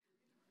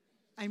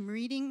I'm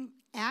reading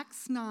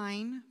Acts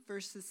 9,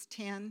 verses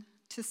 10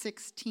 to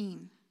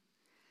 16.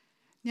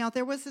 Now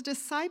there was a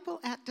disciple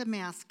at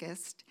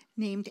Damascus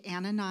named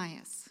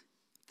Ananias.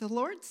 The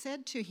Lord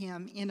said to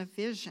him in a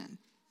vision,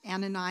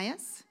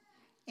 "Ananias?"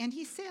 And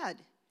he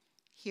said,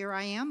 "Here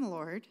I am,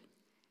 Lord."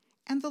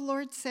 And the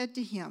Lord said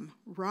to him,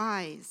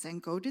 "Rise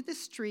and go to the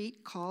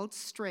street called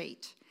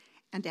Straight,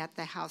 and at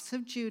the house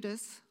of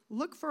Judas,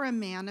 look for a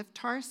man of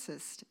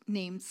Tarsus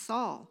named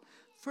Saul,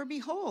 for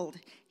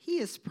behold, he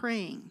is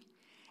praying.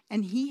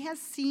 And he has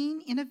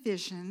seen in a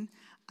vision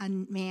a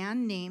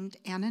man named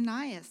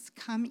Ananias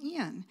come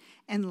in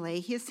and lay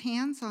his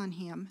hands on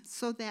him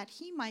so that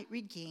he might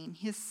regain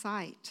his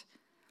sight."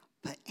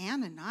 But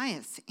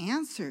Ananias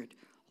answered,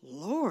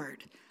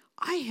 "Lord,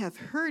 I have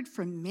heard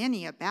from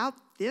many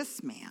about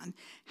this man,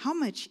 how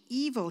much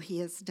evil he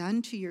has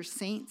done to your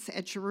saints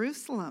at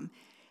Jerusalem.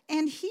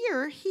 And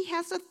here he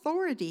has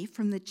authority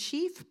from the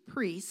chief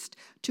priest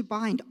to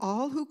bind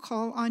all who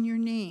call on your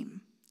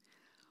name."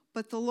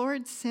 But the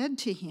Lord said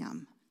to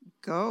him,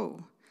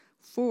 "Go,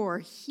 for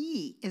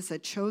he is a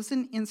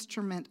chosen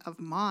instrument of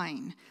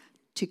mine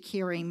to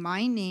carry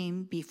my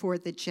name before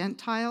the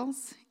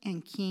Gentiles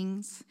and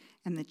kings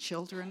and the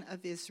children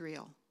of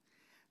Israel."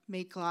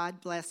 May God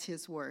bless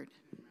his word.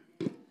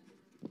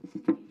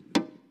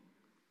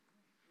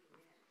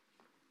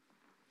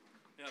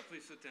 Yeah,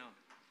 please sit down.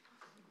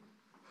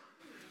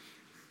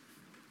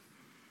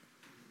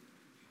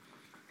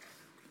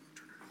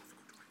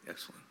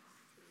 Excellent.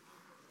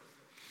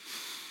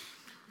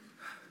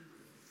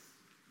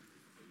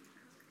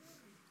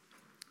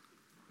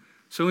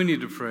 So we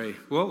need to pray.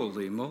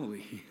 Holy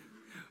moly.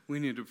 We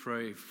need to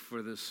pray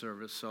for this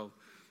service. So,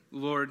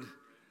 Lord,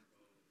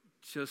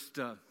 just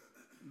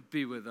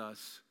be with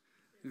us.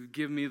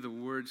 Give me the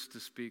words to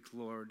speak,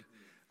 Lord.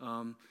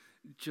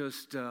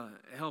 Just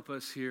help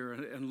us here.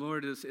 And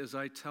Lord, as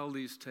I tell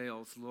these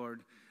tales,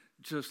 Lord,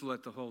 just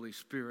let the Holy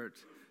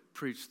Spirit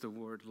preach the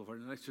word, Lord.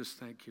 And I just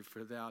thank you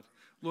for that.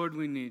 Lord,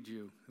 we need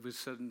you. It was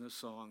said in the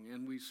song,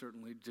 and we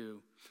certainly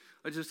do.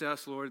 I just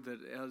ask, Lord,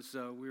 that as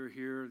we're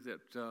here,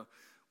 that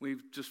we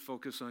just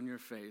focus on your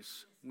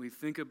face. We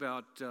think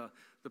about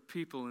the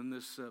people in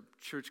this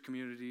church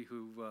community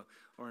who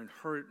are in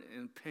hurt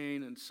and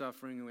pain and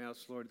suffering, and we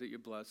ask, Lord, that you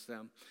bless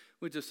them.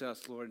 We just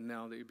ask, Lord,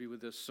 now that you be with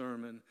this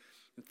sermon,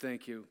 and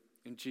thank you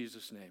in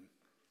Jesus' name.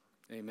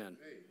 Amen.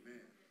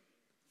 Amen.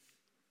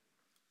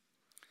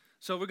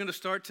 So we're going to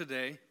start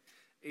today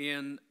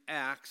in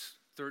Acts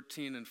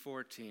 13 and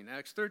 14.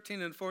 Acts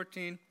 13 and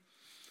 14.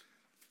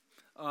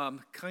 All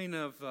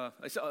of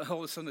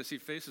a sudden I see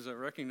faces I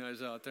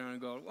recognize out there and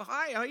go, "Well,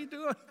 hi, how you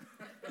doing?"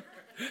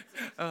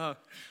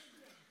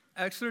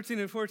 Acts 13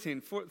 and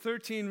 14.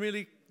 13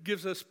 really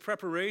gives us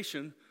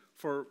preparation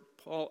for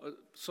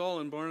Saul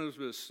and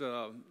Barnabas'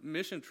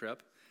 mission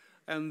trip,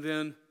 and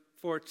then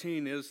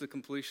 14 is the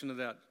completion of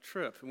that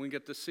trip, and we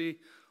get to see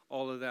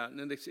all of that,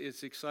 and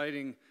it's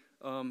exciting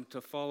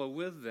to follow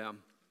with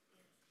them.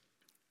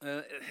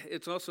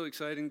 It's also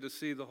exciting to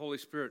see the Holy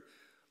Spirit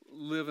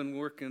live and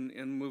work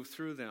and move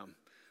through them.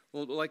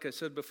 Well, like I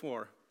said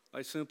before,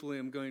 I simply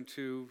am going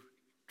to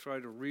try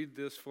to read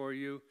this for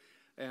you,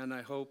 and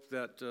I hope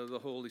that the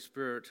Holy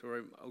Spirit, or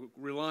I'm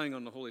relying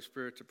on the Holy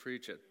Spirit to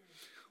preach it.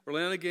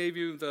 Orlando gave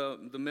you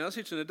the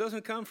message, and it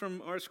doesn't come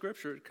from our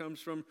scripture. It comes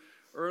from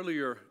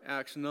earlier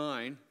Acts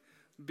 9,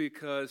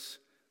 because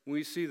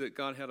we see that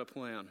God had a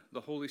plan.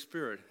 The Holy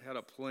Spirit had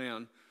a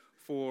plan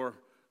for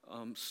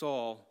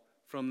Saul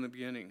from the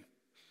beginning.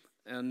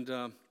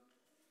 And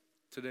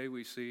today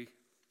we see.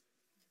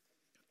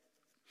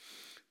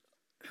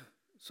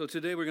 So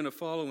today we're going to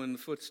follow in the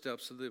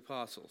footsteps of the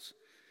apostles.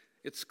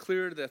 It's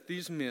clear that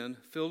these men,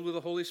 filled with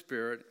the Holy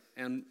Spirit,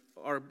 and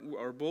are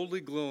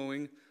boldly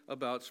glowing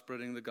about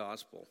spreading the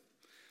gospel.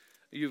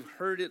 You've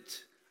heard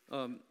it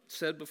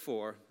said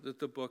before that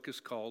the book is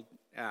called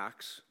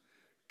Acts,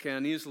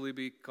 can easily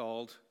be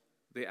called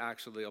the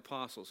Acts of the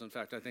Apostles. In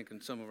fact, I think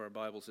in some of our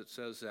Bibles it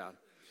says that.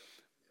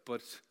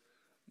 But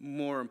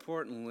more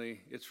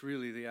importantly, it's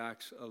really the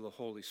acts of the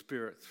Holy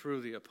Spirit through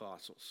the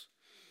apostles.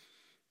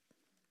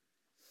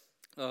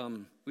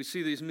 We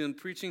see these men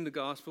preaching the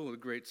gospel with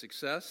great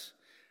success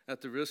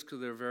at the risk of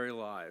their very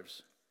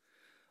lives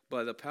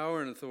by the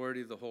power and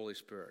authority of the Holy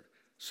Spirit.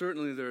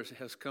 Certainly there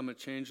has come a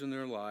change in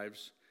their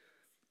lives.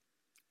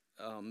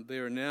 They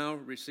are now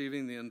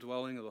receiving the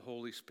indwelling of the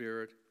Holy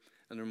Spirit,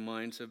 and their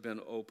minds have been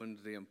opened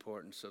to the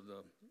importance of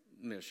the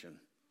mission.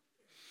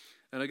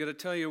 And I got to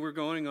tell you, we're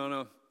going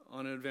on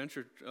an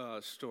adventure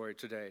story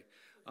today.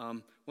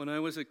 When I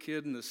was a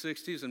kid in the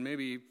 60s, and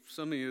maybe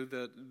some of you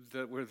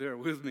that were there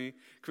with me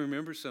can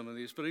remember some of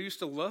these, but I used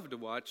to love to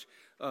watch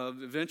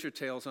adventure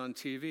tales on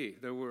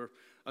TV. There were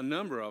a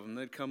number of them.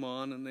 They'd come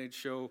on and they'd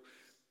show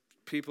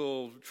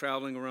people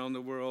traveling around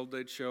the world.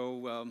 They'd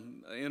show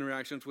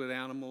interactions with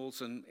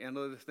animals and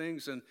other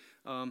things, and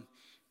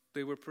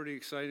they were pretty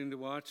exciting to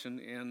watch,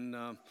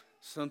 and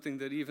something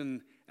that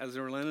even as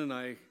Orlando and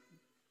I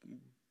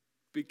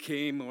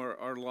became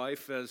our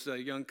life as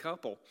a young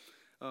couple.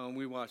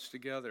 We watched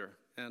together,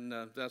 and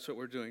that's what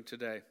we're doing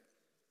today.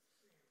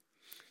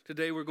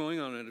 Today we're going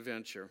on an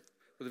adventure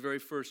with the very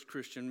first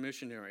Christian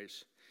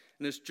missionaries.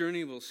 In this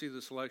journey, we'll see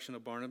the selection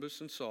of Barnabas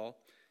and Saul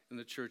in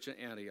the church at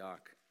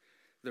Antioch,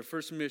 their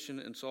first mission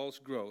and Saul's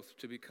growth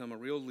to become a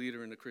real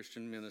leader in the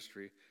Christian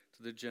ministry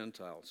to the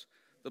Gentiles.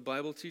 The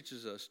Bible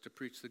teaches us to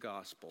preach the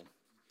gospel.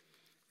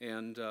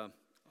 And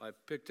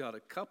I've picked out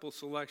a couple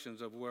selections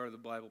of where the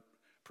Bible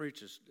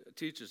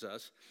teaches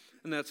us,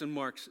 and that's in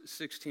Mark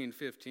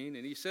 16:15.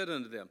 And he said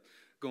unto them,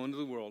 go into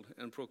the world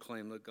and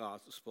proclaim the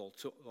gospel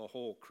to the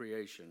whole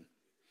creation.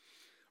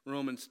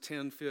 Romans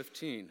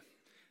 10:15.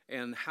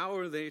 And how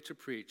are they to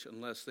preach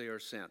unless they are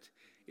sent?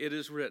 It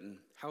is written,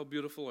 how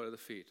beautiful are the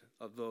feet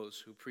of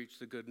those who preach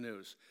the good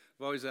news.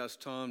 I've always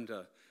asked Tom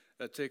to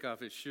take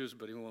off his shoes,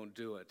 but he won't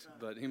do it.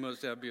 But he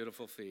must have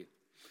beautiful feet.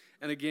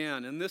 And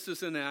again, and this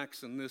is in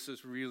Acts, and this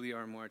is really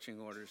our marching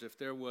orders. If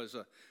there was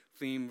a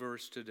theme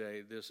verse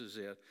today, this is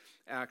it.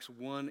 Acts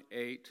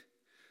 1:8.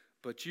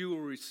 But you will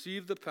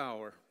receive the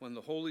power when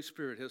the Holy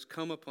Spirit has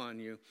come upon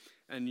you,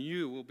 and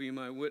you will be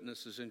my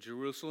witnesses in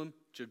Jerusalem,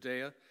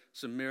 Judea,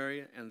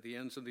 Samaria, and the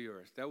ends of the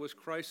earth. That was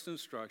Christ's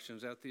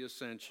instructions at the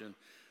ascension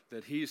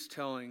that he's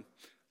telling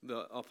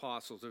the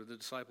apostles or the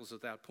disciples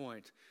at that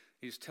point.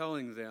 He's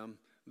telling them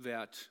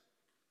that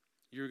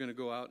you're going to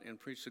go out and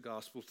preach the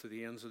gospel to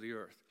the ends of the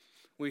earth.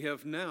 We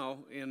have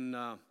now in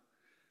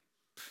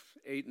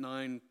 8,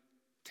 9,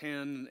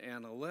 10,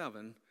 and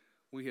 11,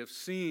 we have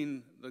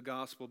seen the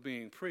gospel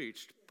being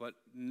preached, but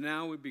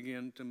now we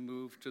begin to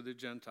move to the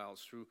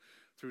Gentiles through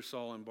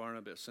Saul and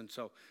Barnabas. And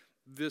so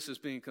this is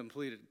being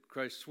completed.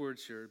 Christ's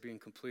words here are being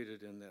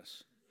completed in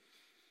this.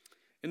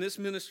 In this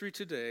ministry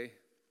today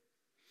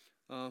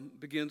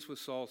begins with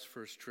Saul's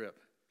first trip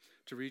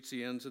to reach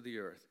the ends of the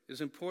earth. It's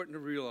important to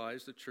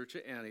realize the church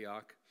at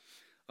Antioch,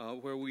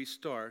 where we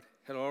start,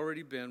 had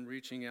already been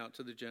reaching out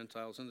to the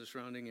Gentiles in the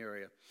surrounding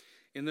area.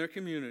 In their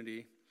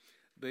community,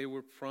 they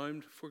were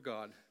primed for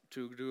God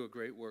to do a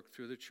great work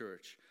through the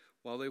church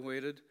while they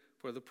waited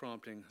for the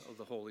prompting of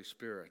the Holy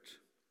Spirit.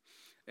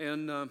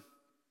 And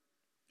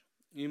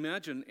you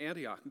imagine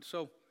Antioch.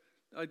 So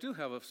I do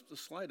have a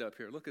slide up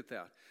here. Look at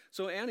that.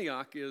 So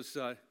Antioch is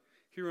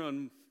here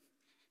on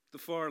the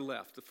far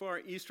left, the far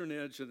eastern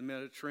edge of the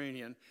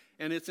Mediterranean,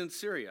 and it's in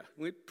Syria.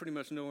 We pretty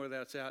much know where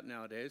that's at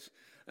nowadays.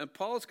 And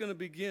Paul's going to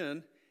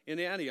begin in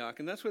Antioch,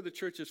 and that's where the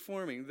church is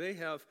forming. They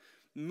have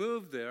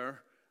moved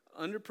there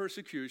under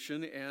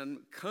persecution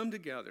and come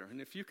together. And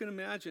if you can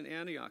imagine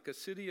Antioch, a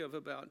city of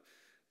about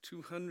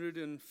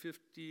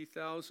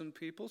 250,000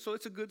 people, so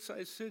it's a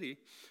good-sized city,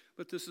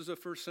 but this is a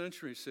first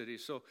century city.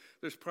 So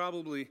there's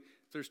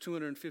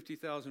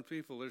 250,000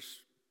 people,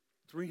 there's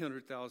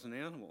 300,000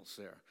 animals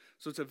there.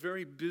 So it's a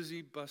very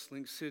busy,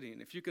 bustling city.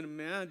 And if you can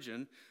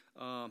imagine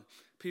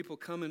people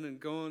coming and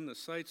going, the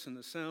sights and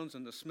the sounds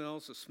and the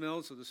smells of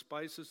the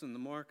spices in the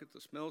market,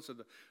 the smells of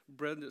the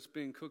bread that's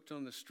being cooked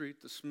on the street,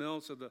 the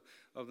smells of the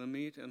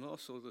meat, and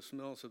also the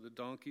smells of the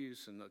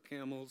donkeys and the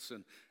camels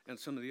and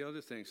some of the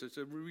other things. It's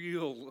a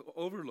real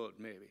overload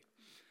maybe.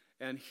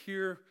 And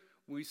here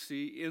we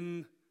see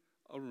in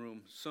a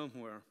room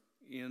somewhere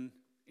in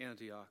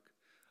Antioch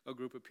a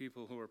group of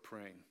people who are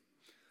praying.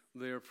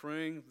 They are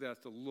praying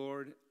that the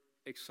Lord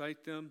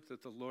excite them,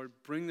 that the Lord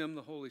bring them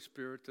the Holy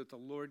Spirit, that the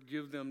Lord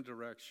give them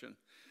direction.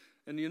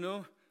 And you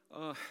know,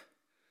 I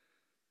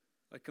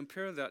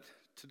compare that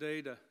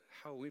today to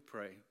how we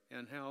pray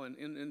and how, and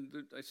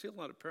I see a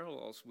lot of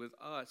parallels with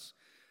us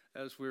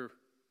as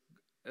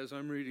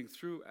I'm reading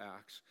through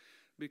Acts,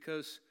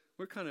 because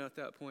we're kind of at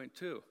that point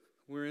too.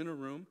 We're in a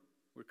room,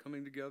 we're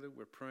coming together,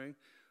 we're praying,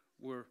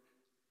 we're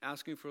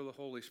asking for the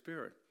Holy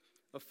Spirit.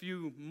 A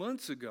few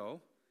months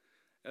ago,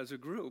 as a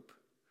group,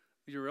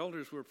 your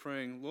elders were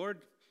praying,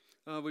 Lord,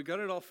 we got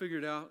it all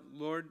figured out.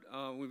 Lord,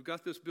 we've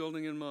got this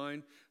building in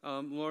mind.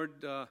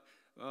 Lord,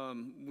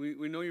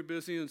 we know you're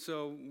busy, and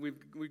so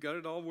we got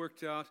it all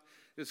worked out.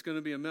 It's going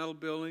to be a metal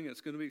building. It's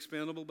going to be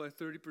expandable by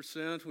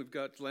 30%. We've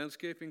got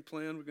landscaping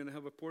planned. We're going to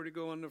have a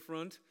portico on the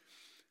front.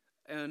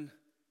 And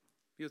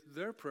yet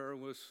their prayer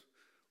was,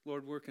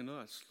 Lord, work in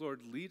us.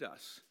 Lord, lead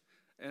us.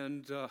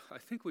 And I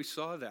think we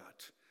saw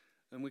that.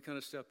 And we kind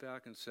of stepped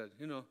back and said,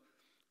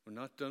 we're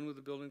not done with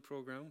the building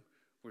program.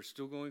 We're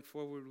still going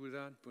forward with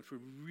that, but we're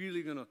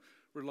really going to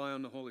rely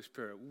on the Holy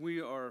Spirit. We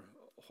are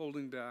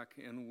holding back,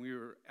 and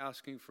we're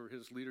asking for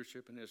his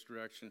leadership and his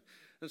direction.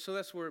 And so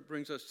that's where it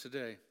brings us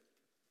today.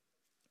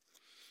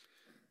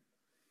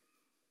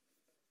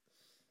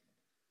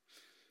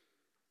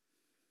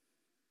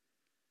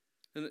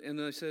 And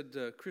I said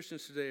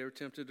Christians today are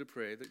tempted to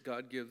pray that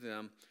God give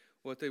them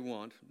what they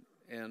want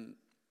and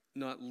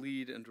not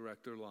lead and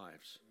direct their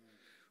lives.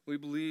 We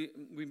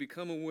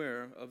become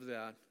aware of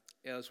that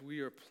as we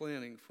are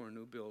planning for a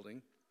new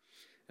building,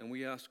 and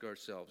we ask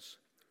ourselves,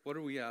 what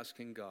are we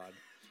asking God?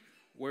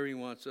 Where he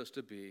wants us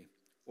to be,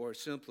 or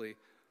simply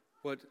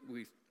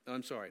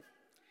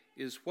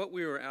is what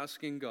we are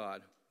asking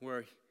God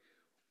where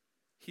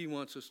he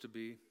wants us to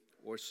be,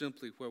 or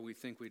simply where we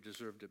think we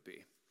deserve to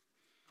be?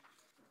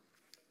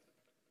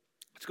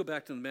 Let's go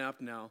back to the map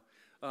now.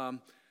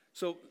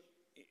 So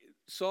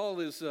Saul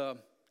is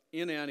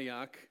in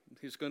Antioch.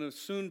 He's going to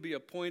soon be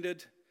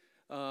appointed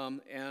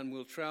and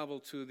will travel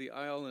to the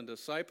island of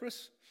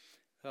Cyprus,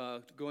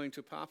 going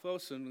to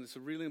Paphos, and it's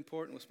really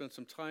important. We'll spend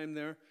some time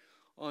there.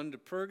 On to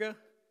Perga,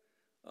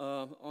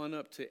 on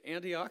up to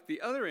Antioch, the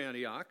other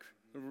Antioch.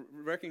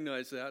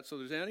 Recognize that. So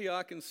there's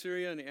Antioch in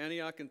Syria and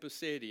Antioch in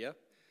Pisidia.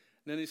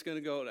 Then he's going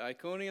to go to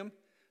Iconium,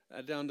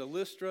 down to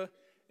Lystra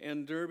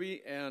and Derbe.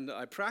 And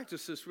I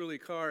practiced this really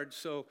hard,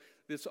 so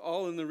it's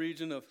all in the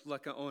region of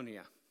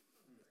Lycaonia.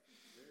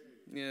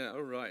 Yeah,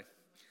 all right.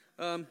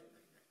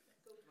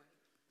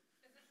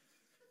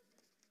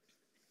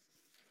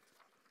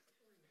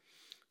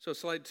 So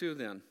slide 2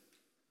 then.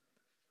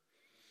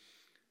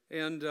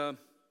 And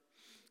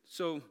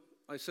so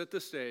I set the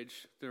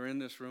stage. They're in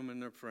this room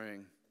and they're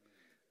praying.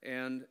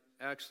 And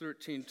Acts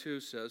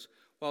 13:2 says,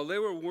 while they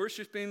were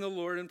worshiping the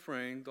Lord and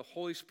praying, the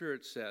Holy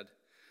Spirit said,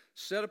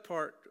 set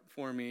apart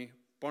for me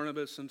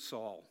Barnabas and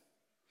Saul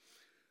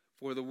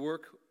for the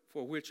work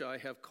for which I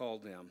have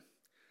called them.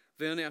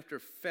 Then after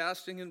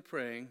fasting and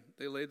praying,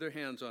 they laid their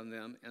hands on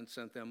them and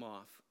sent them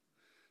off.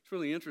 It's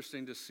really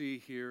interesting to see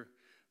here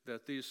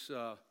that these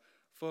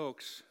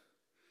folks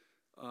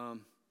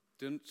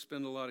didn't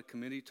spend a lot of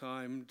committee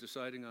time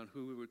deciding on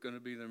who were going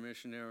to be their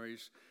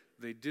missionaries.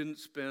 They didn't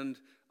spend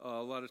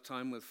a lot of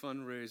time with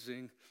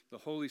fundraising. The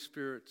Holy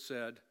Spirit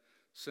said,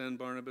 send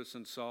Barnabas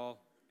and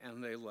Saul,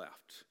 and they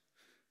left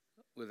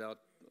without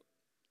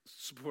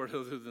support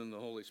other than the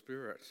Holy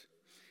Spirit.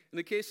 In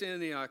the case of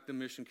Antioch, the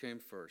mission came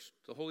first.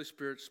 The Holy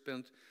Spirit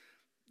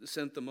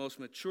sent the most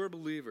mature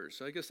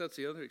believers. I guess that's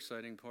the other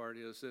exciting part,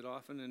 is that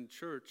often in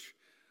church,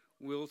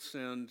 we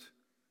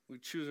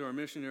choose our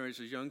missionaries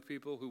as young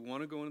people who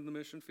want to go into the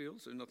mission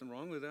fields. There's nothing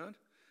wrong with that.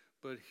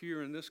 But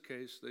here in this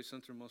case, they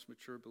sent their most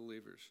mature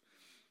believers.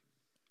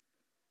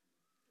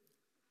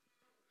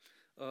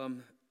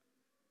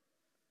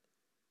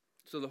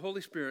 So the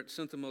Holy Spirit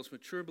sent the most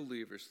mature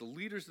believers, the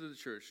leaders of the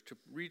church, to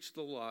reach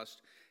the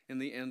lost in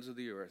the ends of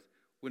the earth,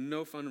 with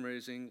no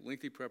fundraising,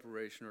 lengthy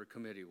preparation, or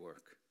committee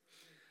work.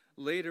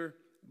 Later,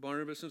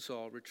 Barnabas and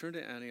Saul returned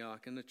to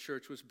Antioch, and the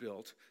church was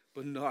built,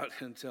 but not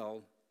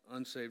until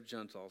unsaved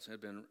Gentiles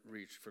had been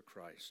reached for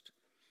Christ.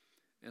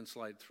 And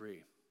slide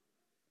 3.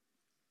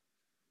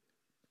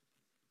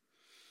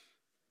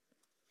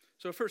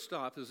 So first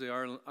stop is the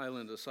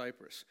island of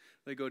Cyprus.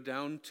 They go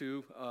down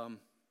to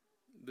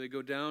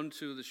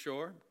the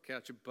shore,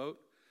 catch a boat,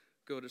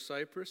 go to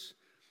Cyprus.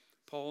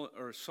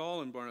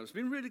 Saul and Barnabas.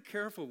 Be really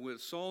careful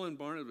with Saul and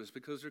Barnabas,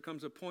 because there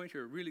comes a point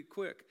here really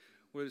quick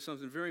where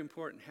something very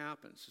important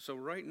happens. So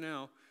right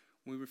now,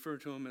 we refer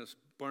to them as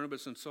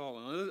Barnabas and Saul.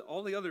 And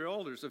all the other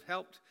elders have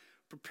helped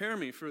prepare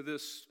me for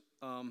this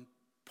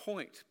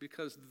point,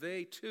 because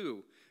they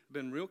too have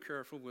been real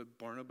careful with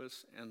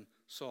Barnabas and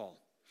Saul.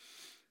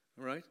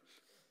 All right?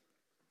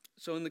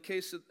 So in the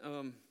case of,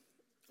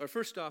 our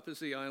first stop is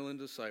the island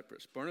of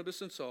Cyprus.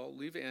 Barnabas and Saul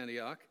leave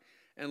Antioch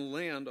and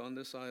land on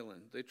this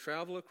island. They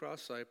travel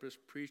across Cyprus,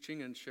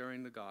 preaching and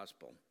sharing the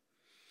gospel.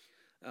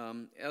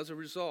 As a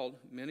result,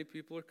 many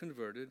people are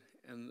converted,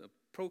 and the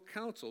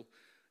proconsul,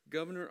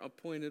 governor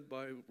appointed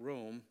by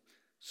Rome,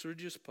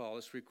 Sergius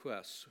Paulus,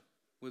 requests,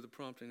 with the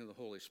prompting of the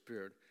Holy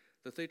Spirit,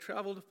 that they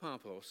travel to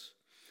Paphos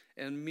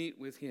and meet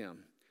with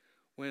him.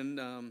 When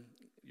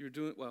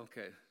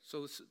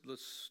so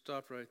let's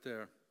stop right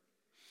there.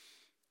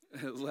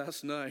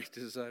 Last night,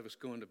 as I was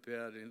going to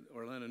bed, and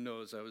Orlando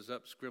knows I was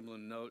up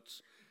scribbling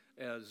notes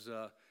as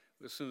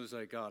soon as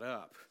I got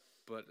up.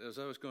 But as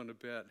I was going to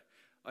bed,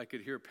 I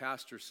could hear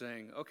Pastor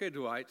saying, okay,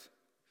 Dwight,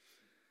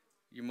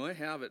 you might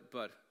have it,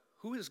 but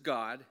who is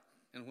God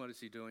and what is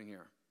he doing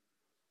here?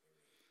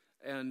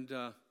 And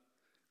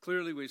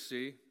clearly we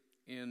see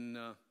in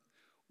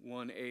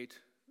 1:8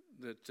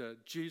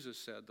 that Jesus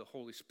said the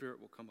Holy Spirit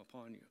will come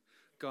upon you.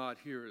 God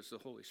here is the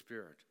Holy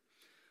Spirit.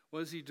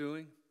 What is he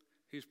doing?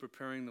 He's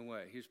preparing the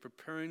way. He's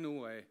preparing the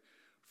way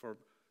for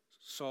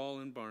Saul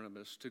and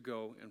Barnabas to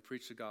go and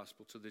preach the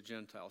gospel to the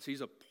Gentiles. He's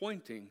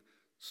appointing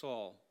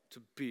Saul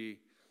to be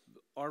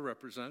our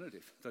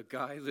representative, the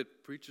guy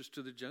that preaches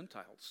to the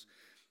Gentiles.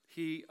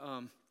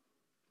 I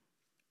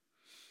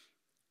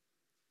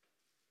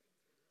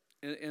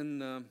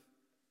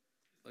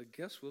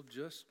guess we'll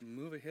just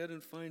move ahead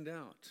and find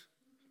out.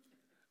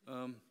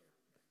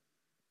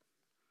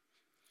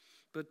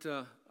 But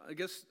I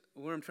guess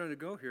where I'm trying to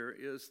go here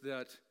is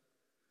that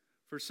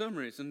for some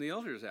reason the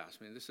elders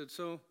asked me, they said,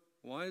 so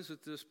why is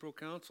it this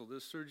proconsul,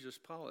 this Sergius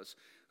Paulus,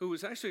 who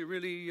was actually a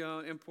really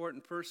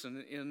important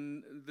person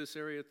in this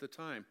area at the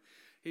time?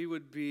 He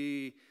would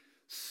be,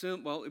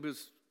 it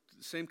was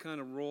the same kind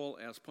of role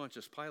as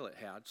Pontius Pilate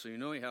had, so you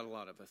know he had a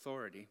lot of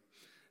authority.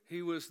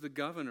 He was the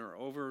governor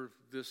over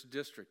this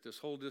district, this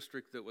whole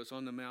district that was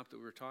on the map that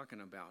we were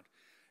talking about.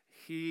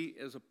 He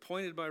is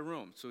appointed by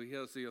Rome, so he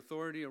has the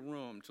authority of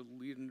Rome to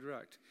lead and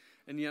direct.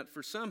 And yet,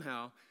 for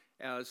somehow,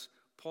 as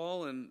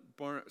Saul and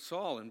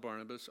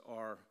Barnabas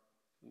are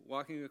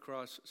walking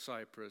across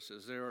Cyprus,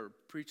 as they are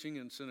preaching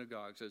in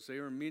synagogues, as they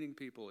are meeting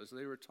people, as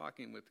they are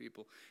talking with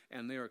people,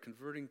 and they are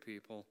converting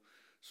people,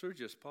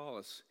 Sergius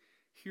Paulus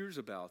hears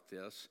about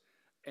this,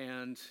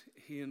 and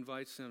he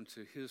invites them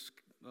to his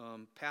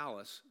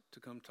palace to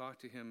come talk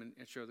to him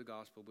and share the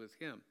gospel with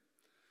him.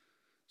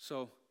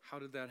 So how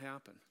did that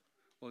happen?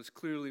 Well, it's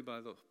clearly by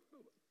the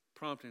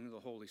prompting of the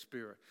Holy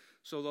Spirit.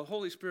 So the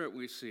Holy Spirit,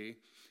 we see,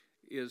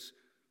 is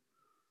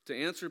to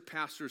answer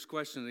Pastor's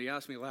question that he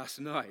asked me last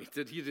night,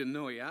 that he didn't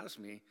know he asked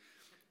me.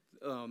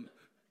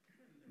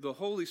 The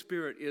Holy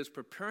Spirit is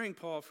preparing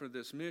Paul for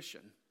this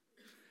mission,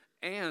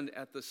 and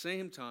at the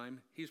same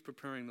time, he's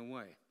preparing the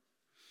way.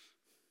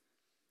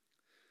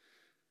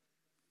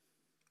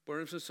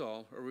 Barnabas and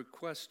Saul are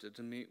requested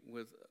to meet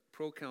with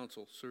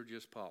proconsul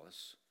Sergius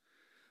Paulus,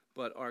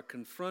 but are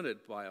confronted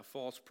by a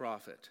false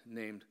prophet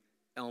named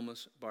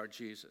Elymas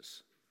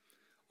Bar-Jesus.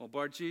 Well,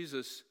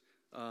 Bar-Jesus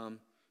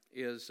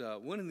is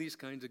one of these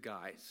kinds of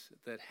guys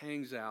that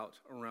hangs out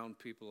around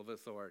people of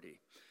authority.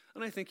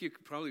 And I think you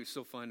could probably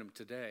still find them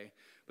today,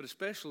 but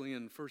especially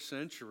in the first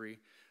century,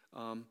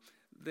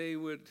 they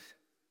would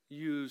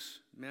use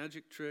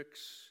magic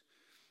tricks,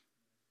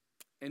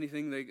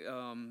 anything they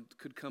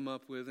could come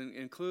up with,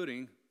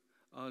 including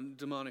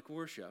demonic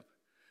worship,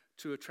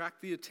 to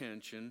attract the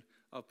attention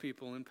of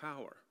people in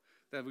power.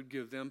 That would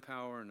give them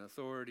power and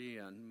authority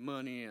and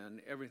money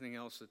and everything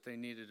else that they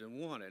needed and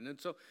wanted. And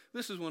so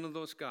this is one of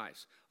those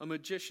guys, a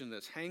magician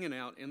that's hanging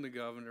out in the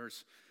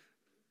governor's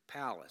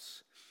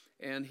palace.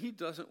 And he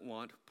doesn't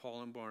want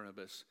Paul and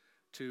Barnabas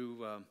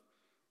to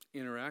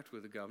interact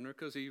with the governor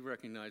because he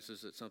recognizes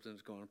that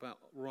something's going about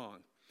wrong.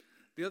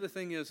 The other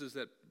thing is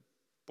that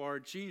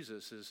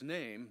Bar-Jesus, his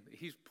name,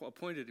 he's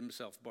appointed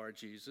himself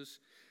Bar-Jesus,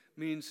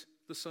 means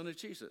the son of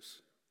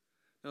Jesus.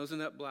 Now, isn't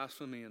that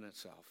blasphemy in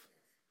itself?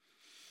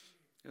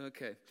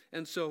 Okay,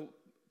 and so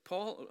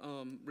Paul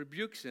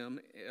rebukes him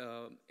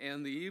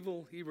and the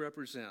evil he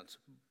represents,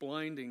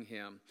 blinding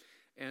him.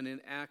 And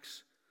in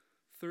Acts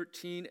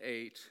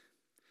 13:8,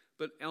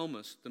 but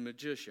Elymas, the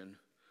magician,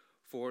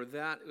 for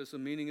that is the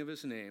meaning of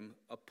his name,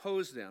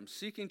 opposed them,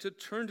 seeking to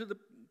turn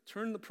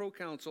the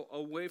proconsul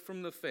away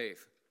from the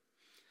faith.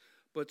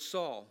 But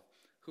Saul,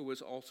 who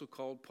was also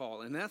called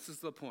Paul, and that's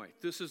the point.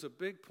 This is a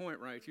big point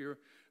right here,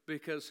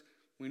 because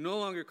we no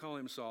longer call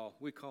him Saul,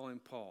 we call him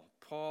Paul.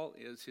 Paul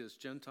is his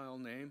Gentile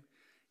name.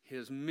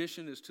 His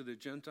mission is to the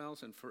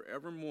Gentiles, and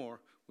forevermore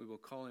we will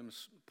call him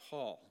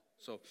Paul.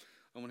 So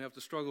I won't have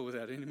to struggle with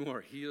that anymore.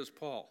 He is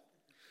Paul.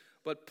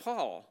 But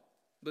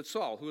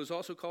Saul, who is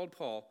also called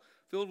Paul,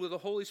 filled with the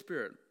Holy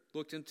Spirit,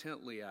 looked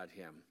intently at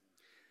him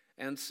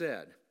and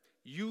said,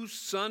 "You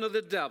son of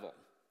the devil,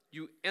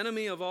 you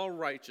enemy of all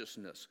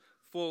righteousness,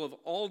 full of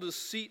all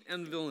deceit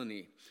and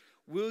villainy,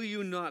 will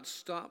you not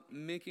stop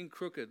making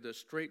crooked the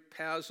straight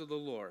paths of the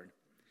Lord?"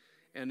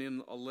 And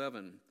in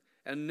 11,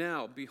 and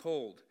now,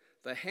 behold,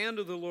 the hand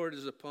of the Lord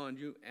is upon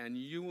you, and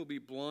you will be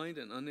blind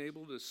and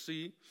unable to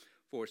see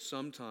for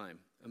some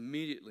time.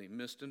 Immediately,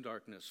 mist and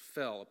darkness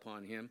fell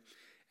upon him,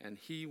 and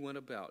he went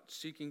about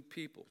seeking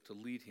people to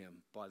lead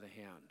him by the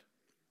hand.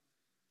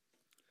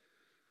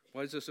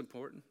 Why is this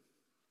important?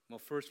 Well,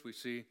 first we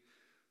see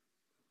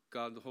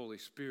God the Holy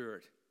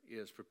Spirit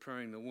is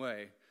preparing the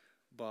way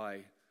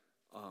by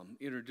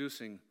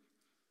introducing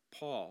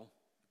Paul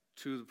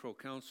to the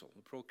proconsul.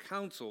 The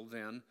proconsul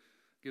then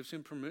gives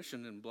him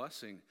permission and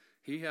blessing.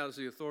 He has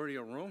the authority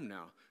of Rome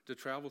now to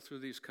travel through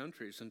these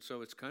countries, and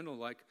so it's kind of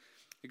like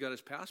he got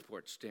his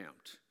passport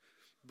stamped.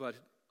 But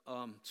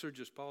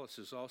Sergius Paulus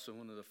is also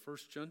one of the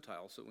first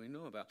Gentiles that we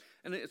know about.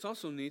 And it's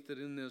also neat that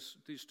in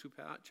these two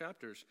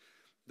chapters,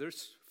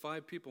 there's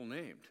 5 people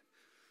named: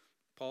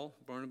 Paul,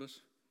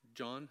 Barnabas,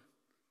 John,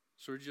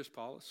 Sergius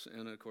Paulus,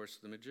 and of course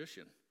the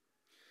magician.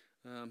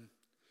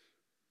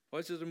 Why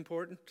is it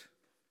important?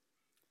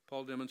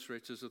 Paul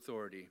demonstrates his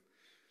authority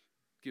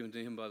given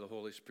to him by the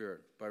Holy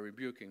Spirit by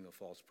rebuking the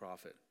false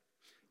prophet.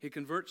 He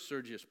converts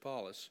Sergius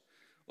Paulus,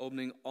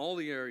 opening all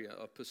the area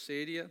of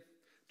Pisidia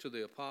to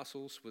the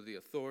apostles with the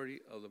authority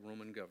of the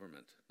Roman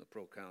government, the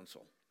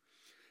proconsul.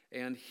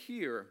 And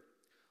here,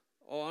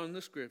 on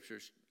the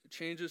scriptures,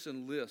 changes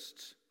and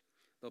lists.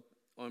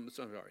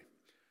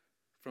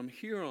 From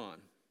here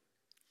on,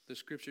 the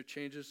scripture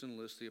changes and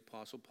lists the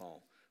apostle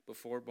Paul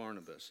before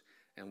Barnabas,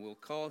 and we'll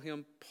call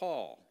him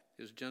Paul,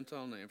 his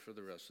Gentile name, for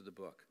the rest of the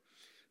book,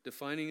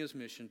 defining his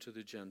mission to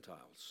the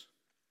Gentiles.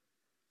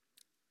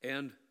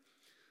 And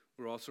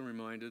we're also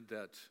reminded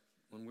that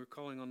when we're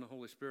calling on the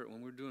Holy Spirit,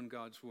 when we're doing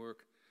God's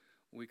work,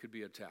 we could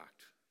be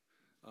attacked.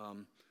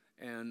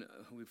 And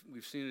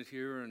we've seen it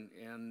here,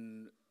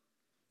 and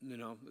you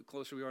know, the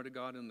closer we are to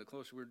God and the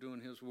closer we're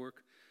doing his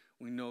work,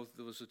 we know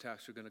those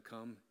attacks are going to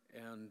come,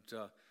 and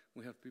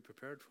we have to be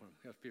prepared for them.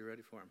 We have to be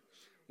ready for them.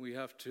 We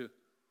have to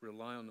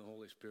rely on the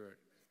Holy Spirit.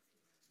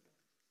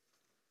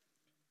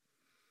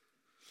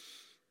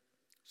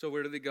 So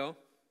where do they go?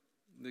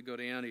 They go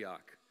to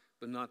Antioch,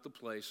 but not the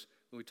place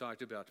that we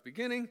talked about at the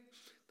beginning.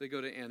 They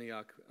go to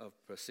Antioch of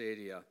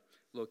Pisidia,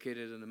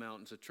 located in the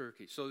mountains of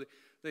Turkey. So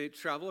they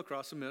travel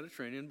across the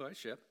Mediterranean by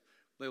ship.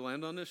 They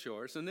land on the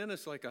shores, and then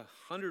it's like a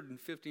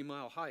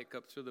 150-mile hike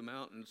up through the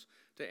mountains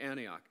to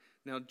Antioch.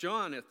 Now,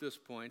 John, at this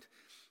point,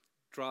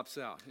 drops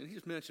out, and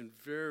he's mentioned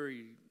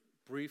very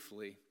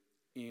briefly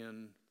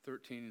in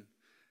 13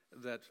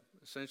 that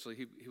essentially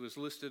he was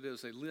listed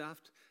as they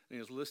left, and he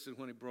was listed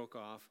when he broke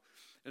off.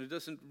 And it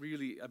doesn't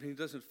really, it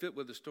doesn't fit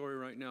with the story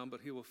right now,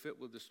 but he will fit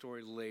with the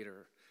story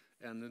later.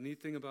 And the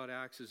neat thing about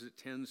Acts is it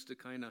tends to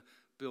kind of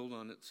build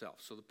on itself.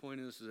 So the point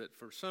is that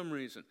for some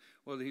reason,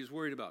 whether he's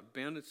worried about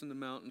bandits in the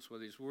mountains,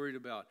 whether he's worried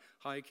about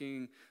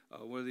hiking,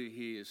 whether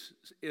he is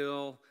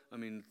ill,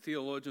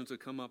 theologians have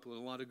come up with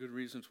a lot of good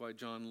reasons why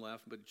John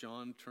left, but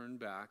John turned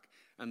back,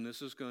 and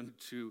this is going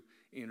to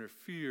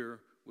interfere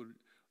with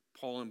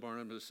Paul and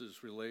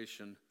Barnabas'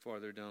 relation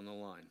farther down the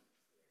line.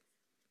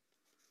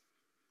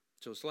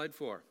 So slide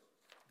 4,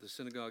 the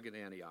synagogue at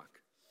Antioch.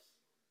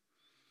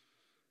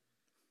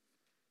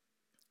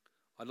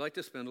 I'd like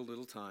to spend a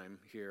little time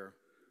here.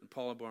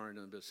 Paul and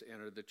Barnabas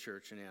entered the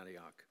church in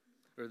Antioch,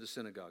 or the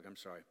synagogue, I'm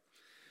sorry.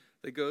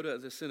 They go to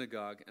the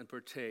synagogue and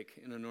partake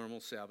in a normal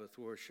Sabbath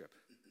worship.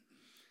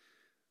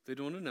 They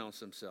don't announce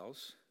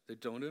themselves. They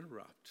don't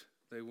interrupt.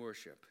 They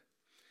worship.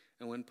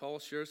 And when Paul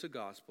shares the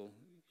gospel,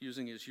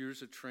 using his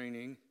years of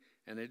training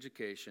and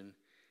education,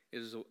 it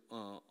is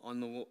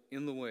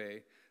in the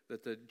way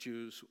that the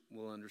Jews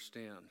will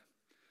understand.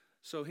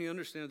 So he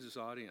understands his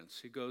audience.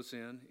 He goes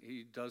in.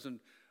 He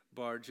doesn't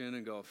barge in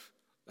and go,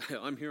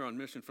 I'm here on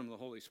mission from the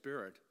Holy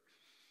Spirit.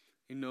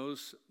 He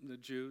knows the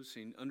Jews.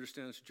 He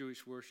understands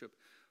Jewish worship.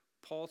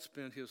 Paul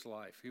spent his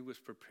life. He was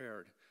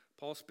prepared.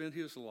 Paul spent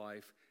his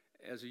life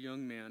as a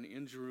young man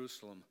in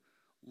Jerusalem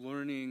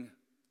learning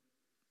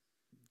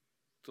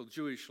the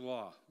Jewish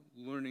law,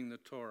 learning the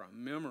Torah,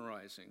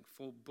 memorizing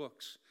full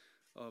books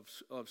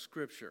of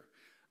Scripture.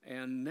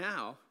 And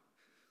now,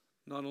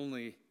 not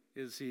only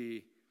is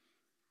he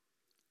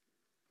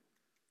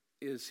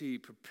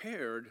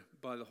prepared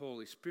by the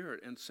Holy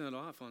Spirit and sent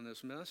off on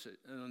this message,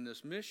 on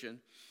this mission,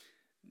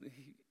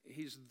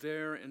 he's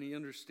there and he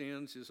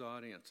understands his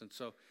audience. And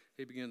so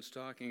he begins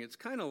talking. It's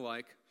kind of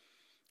like,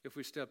 if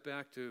we step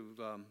back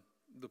to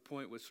the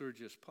point with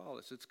Sergius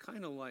Paulus, it's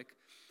kind of like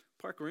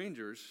park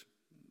rangers,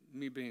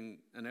 me being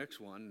an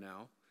X1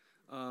 now,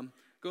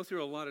 go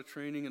through a lot of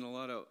training and a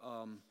lot of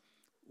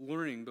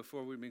learning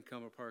before we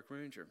become a park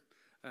ranger.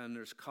 And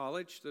there's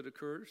college that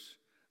occurs.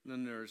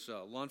 Then there's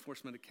a law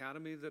enforcement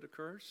academy that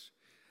occurs.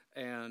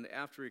 And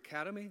after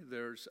academy,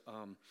 there's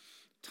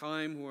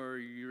time where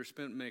you're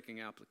spent making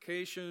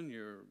application,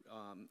 you're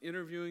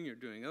interviewing, you're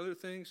doing other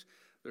things.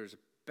 There's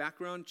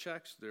background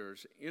checks,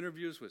 there's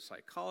interviews with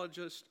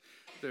psychologists,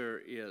 there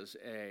is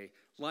a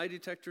lie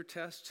detector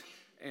test,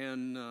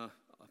 and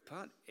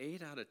about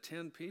 8 out of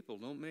 10 people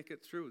don't make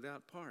it through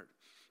that part.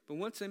 But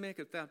once they make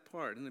it that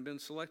part and they've been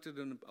selected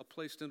and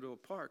placed into a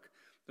park,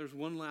 there's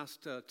one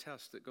last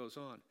test that goes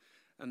on,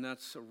 and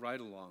that's a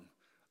ride-along,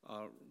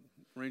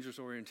 ranger's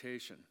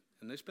orientation.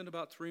 And they spend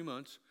about 3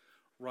 months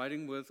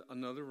riding with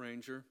another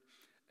ranger,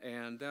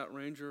 and that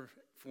ranger,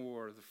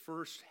 for the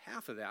first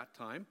half of that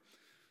time,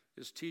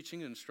 is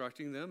teaching and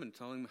instructing them and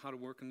telling them how to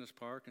work in this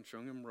park and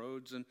showing them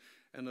roads and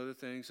other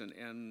things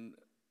and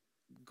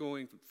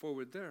going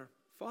forward there.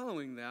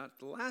 Following that,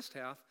 the last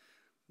half,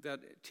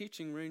 that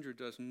teaching ranger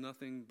does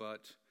nothing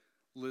but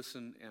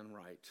listen and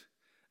write.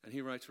 And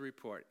he writes a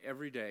report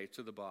every day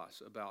to the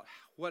boss about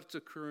what's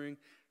occurring,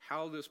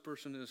 how this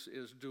person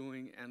is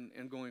doing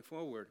and going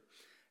forward.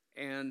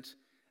 And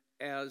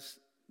as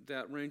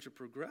that ranger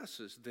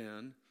progresses,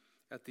 then,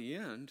 at the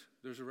end,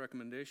 there's a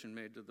recommendation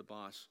made to the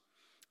boss.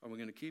 Are we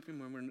going to keep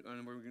him or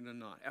are we going to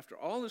not? After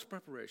all this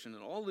preparation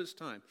and all this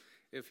time,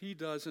 if he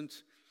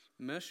doesn't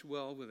mesh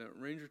well with a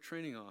ranger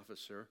training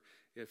officer,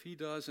 if he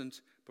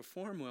doesn't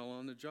perform well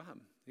on the job,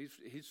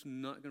 he's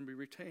not going to be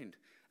retained.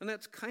 And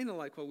that's kind of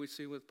like what we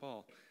see with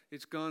Paul.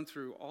 He's gone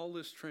through all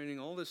this training,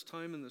 all this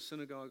time in the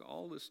synagogue,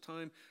 all this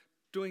time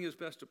doing his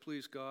best to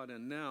please God,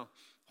 and now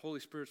Holy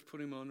Spirit's put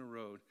him on the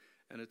road.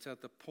 And it's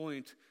at the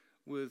point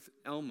with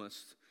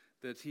Elmas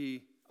that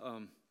he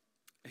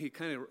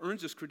kind of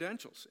earns his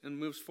credentials and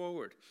moves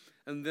forward.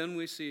 And then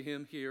we see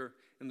him here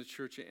in the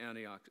church at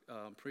Antioch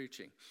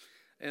preaching.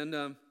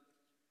 And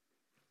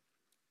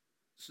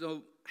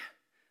so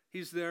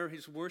he's there,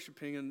 he's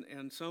worshiping,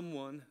 and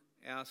someone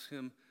asks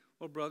him,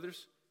 well,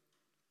 brothers,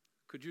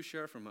 could you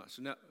share from us?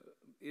 Now,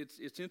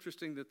 it's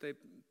interesting that they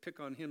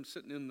pick on him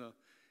sitting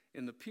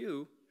in the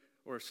pew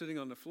or sitting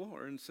on the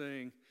floor and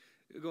saying,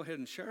 go ahead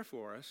and share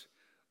for us.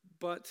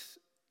 But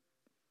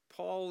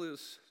Paul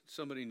is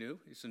somebody new.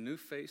 He's a new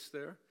face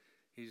there.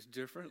 He's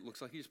different.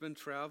 Looks like he's been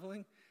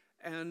traveling.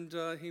 And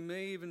he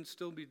may even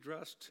still be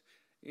dressed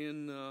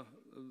in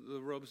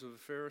the robes of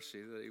a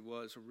Pharisee that he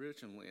was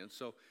originally. And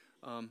so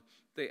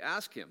they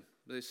ask him,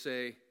 they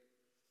say,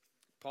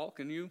 Paul,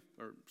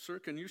 Sir,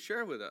 can you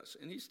share with us?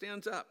 And he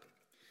stands up.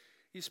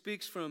 He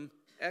speaks from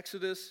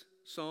Exodus,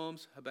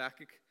 Psalms,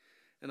 Habakkuk,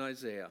 and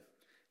Isaiah.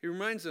 He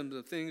reminds them of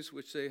the things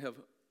which they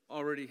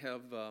already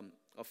have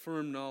a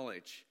firm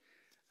knowledge.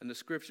 And the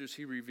scriptures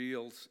he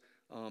reveals,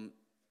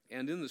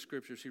 and in the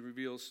scriptures he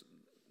reveals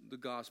the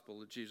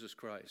gospel of Jesus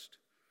Christ.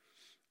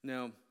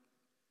 Now,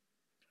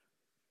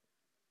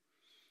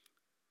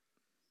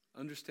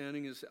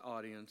 understanding his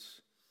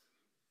audience,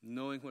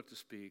 knowing what to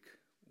speak,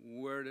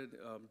 where to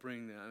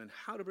bring them, and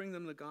how to bring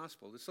them the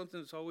gospel. It's something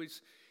that's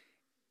always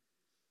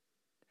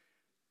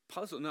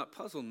not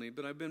puzzled me,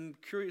 but I've been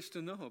curious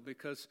to know,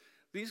 because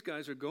these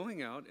guys are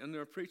going out and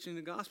they're preaching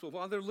the gospel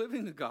while they're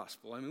living the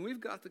gospel. I mean,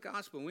 we've got the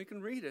gospel and we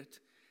can read it,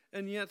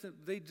 and yet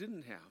they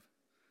didn't have.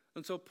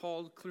 And so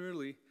Paul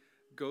clearly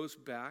goes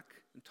back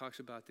and talks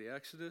about the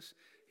Exodus.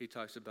 He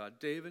talks about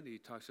David. He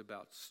talks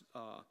about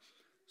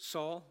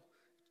Saul.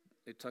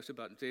 He talks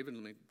about David.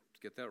 Let me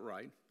get that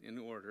right in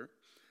order.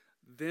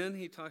 Then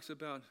he talks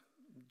about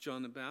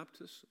John the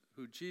Baptist,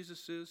 who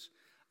Jesus is,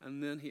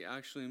 and then he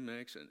actually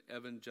makes an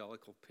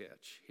evangelical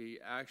pitch. He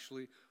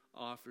actually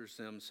offers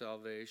them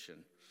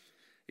salvation.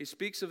 He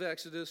speaks of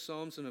Exodus,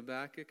 Psalms, and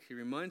Habakkuk. He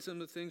reminds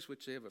them of things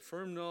which they have a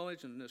firm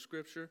knowledge in the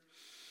Scripture.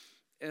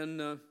 And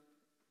a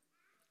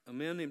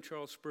man named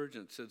Charles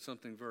Spurgeon said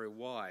something very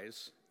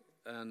wise,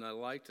 and I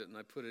liked it, and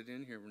I put it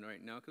in here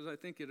right now because I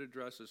think it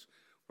addresses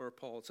where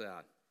Paul's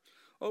at.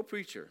 Oh,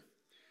 preacher,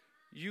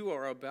 you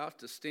are about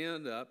to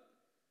stand up.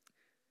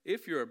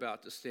 If you're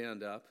about to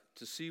stand up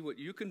to see what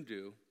you can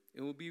do,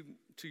 it will be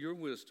to your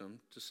wisdom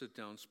to sit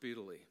down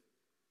speedily.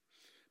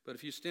 But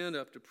if you stand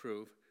up to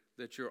prove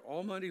that your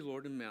almighty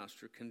Lord and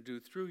Master can do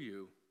through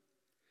you,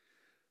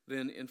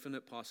 then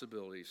infinite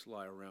possibilities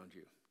lie around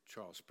you.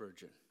 Charles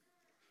Spurgeon.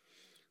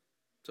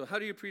 So how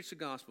do you preach the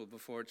gospel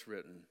before it's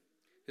written?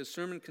 His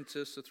sermon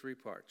consists of 3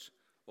 parts.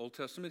 Old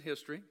Testament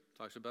history,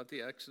 talks about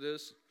the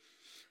Exodus,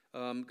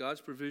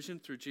 God's provision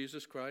through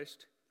Jesus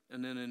Christ,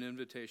 and then an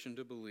invitation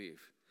to believe.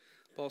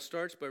 Paul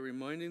starts by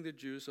reminding the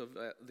Jews of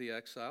the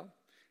exile.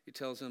 He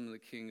tells them of the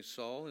kings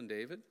Saul and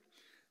David.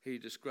 He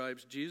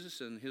describes Jesus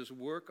and his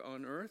work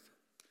on earth.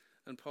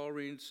 And Paul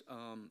reads,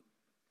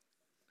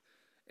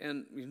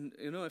 and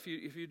you know, if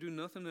you do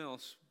nothing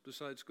else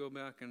besides go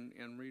back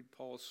and read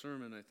Paul's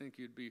sermon, I think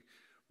you'd be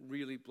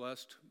really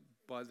blessed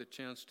by the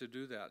chance to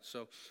do that.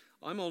 So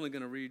I'm only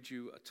going to read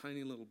you a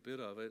tiny little bit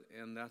of it,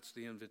 and that's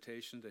the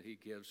invitation that he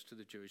gives to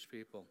the Jewish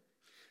people.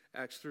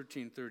 Acts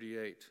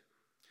 13:38.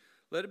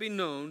 Let it be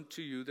known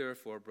to you,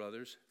 therefore,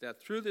 brothers,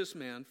 that through this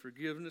man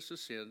forgiveness of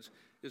sins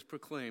is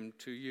proclaimed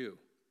to you.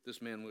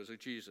 This man was a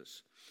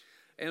Jesus.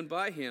 And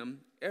by him,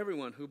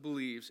 everyone who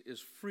believes is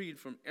freed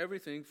from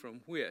everything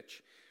from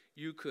which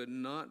you could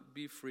not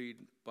be freed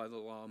by the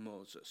law of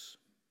Moses.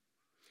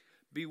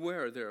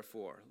 Beware,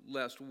 therefore,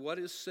 lest what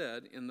is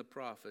said in the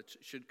prophets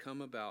should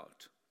come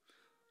about.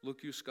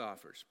 Look, you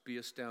scoffers, be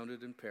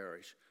astounded and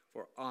perish,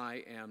 for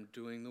I am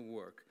doing the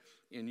work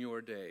in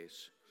your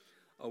days,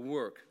 a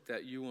work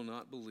that you will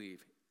not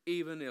believe,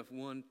 even if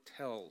one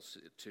tells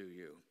it to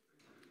you.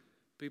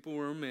 People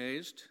were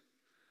amazed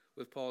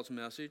with Paul's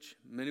message.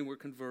 Many were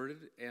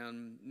converted,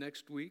 and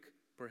next week,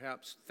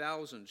 perhaps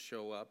thousands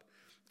show up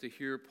to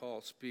hear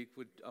Paul speak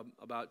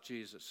about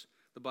Jesus.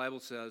 The Bible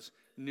says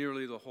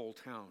nearly the whole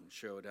town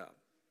showed up.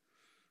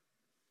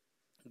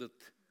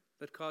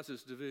 That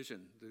causes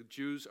division. The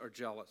Jews are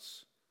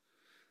jealous.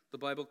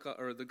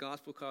 The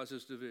gospel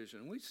causes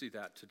division. We see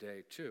that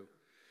today too.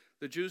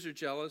 The Jews are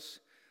jealous.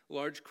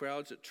 Large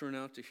crowds that turn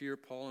out to hear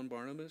Paul and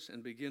Barnabas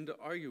and begin to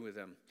argue with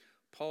them.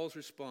 Paul's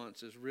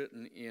response is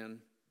written in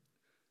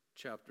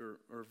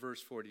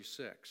verse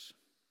 46.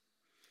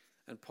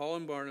 And Paul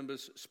and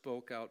Barnabas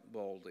spoke out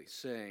boldly,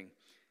 saying,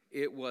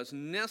 it was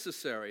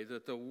necessary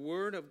that the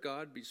word of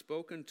God be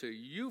spoken to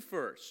you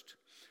first,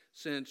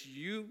 since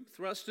you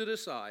thrust it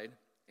aside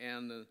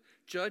and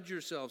judge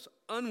yourselves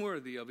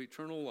unworthy of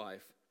eternal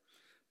life.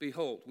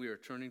 Behold, we are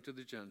turning to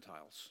the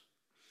Gentiles.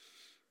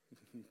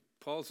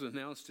 Paul's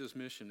announced his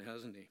mission,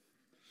 hasn't he?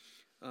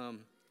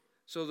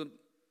 So the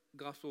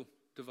gospel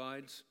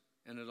divides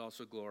and it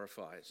also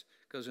glorifies.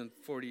 Because in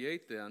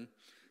 48 then,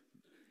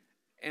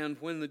 and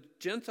when the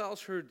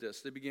Gentiles heard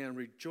this, they began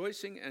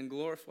rejoicing and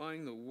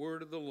glorifying the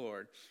word of the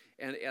Lord.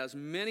 And as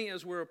many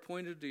as were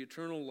appointed to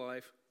eternal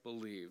life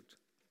believed.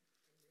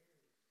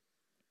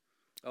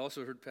 I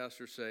also heard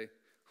pastors say,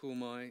 who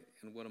am I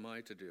and what am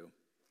I to do?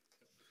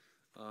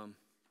 I'm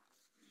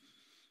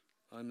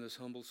this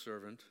humble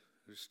servant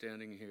who's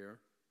standing here,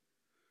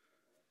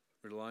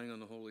 relying on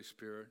the Holy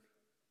Spirit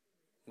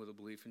with a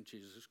belief in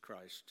Jesus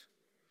Christ.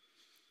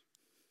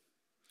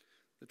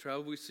 The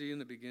travel we see in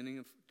the beginning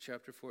of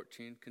chapter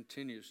 14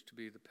 continues to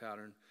be the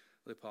pattern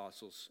of the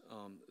apostles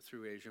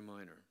through Asia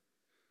Minor.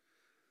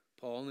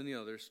 Paul and the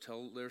others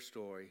tell their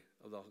story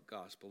of the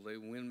gospel.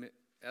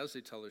 As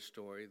they tell their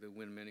story, they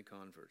win many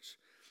converts.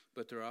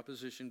 But their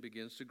opposition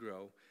begins to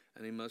grow,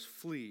 and they must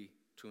flee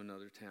to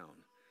another town.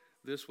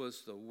 This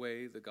was the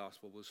way the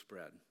gospel was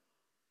spread.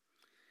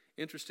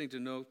 Interesting to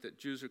note that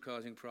Jews are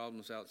causing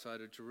problems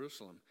outside of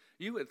Jerusalem.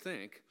 You would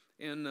think,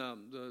 and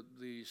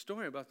the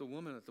story about the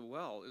woman at the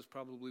well is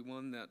probably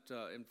one that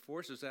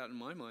enforces that in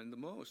my mind the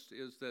most,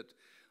 is that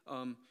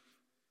the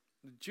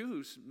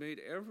Jews made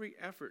every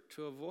effort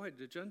to avoid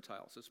the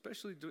Gentiles,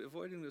 especially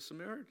avoiding the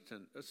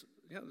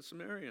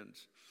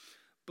Samaritans.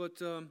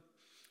 But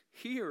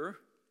here,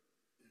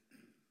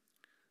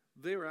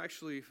 they were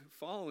actually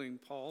following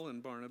Paul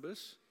and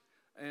Barnabas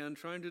and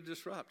trying to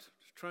disrupt,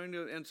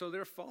 and so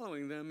they're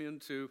following them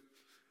into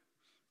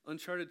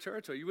uncharted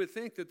territory. You would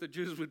think that the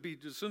Jews would be,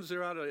 as soon as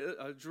they're out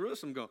of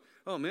Jerusalem, go,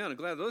 oh man, I'm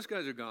glad those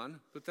guys are gone.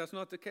 But that's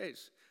not the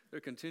case. They're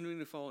continuing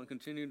to follow and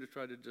continuing to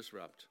try to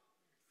disrupt.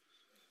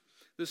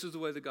 This is the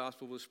way the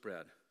gospel was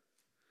spread.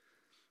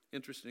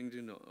 Interesting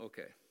to know.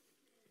 Okay.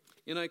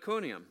 In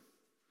Iconium,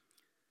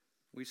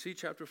 we see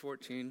chapter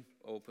 14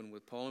 open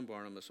with Paul and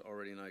Barnabas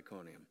already in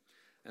Iconium.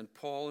 And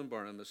Paul and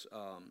Barnabas,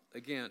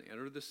 again,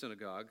 enter the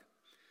synagogue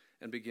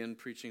and begin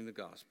preaching the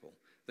gospel.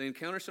 They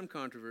encounter some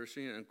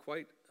controversy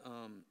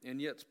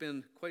and yet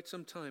spend quite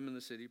some time in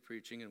the city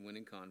preaching and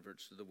winning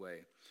converts to the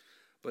way.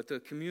 But the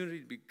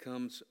community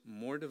becomes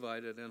more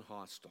divided and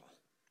hostile.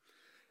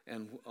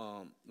 And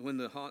when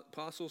the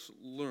apostles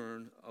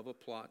learn of a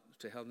plot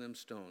to have them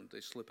stoned,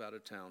 they slip out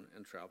of town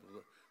and travel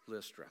to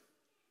Lystra.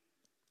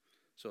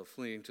 So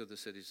fleeing to the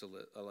cities of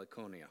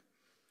Laconia.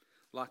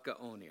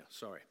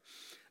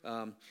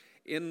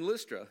 In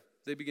Lystra,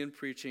 they begin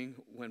preaching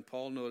when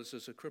Paul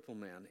notices a crippled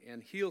man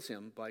and heals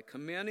him by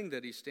commanding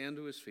that he stand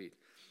to his feet.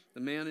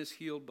 The man is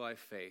healed by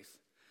faith.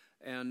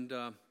 And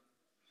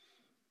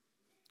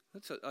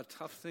that's a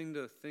tough thing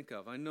to think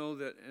of. I know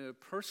that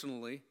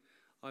personally,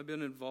 I've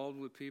been involved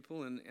with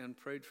people and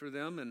prayed for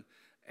them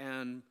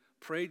and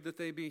prayed that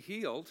they be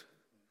healed,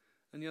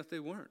 and yet they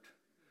weren't.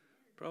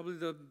 Probably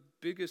the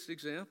biggest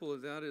example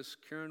of that is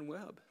Karen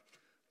Webb.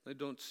 I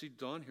don't see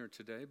Dawn here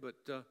today, but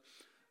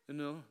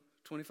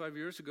 25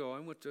 years ago, I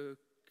went to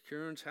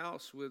Karen's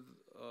house with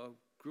a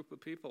group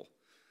of people,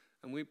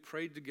 and we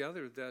prayed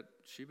together that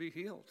she be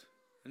healed.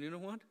 And you know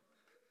what?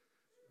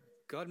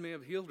 God may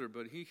have healed her,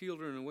 but he healed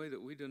her in a way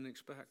that we didn't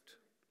expect.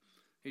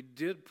 He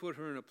did put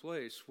her in a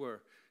place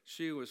where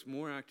she was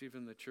more active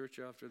in the church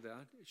after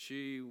that.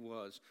 She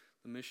was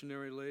the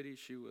missionary lady.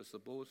 She was the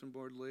bulletin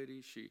board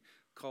lady. She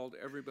called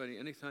everybody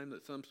anytime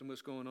that something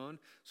was going on.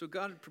 So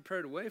God had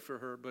prepared a way for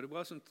her, but it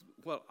wasn't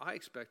what I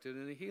expected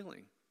in a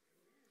healing.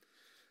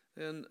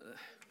 And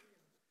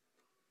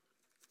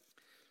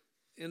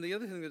the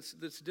other thing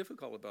that's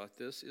difficult about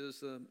this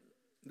is the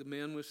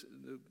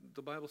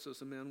Bible says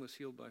the man was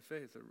healed by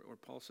faith, or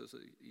Paul says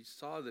that he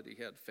saw that he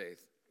had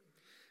faith.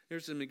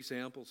 Here's some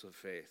examples of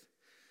faith.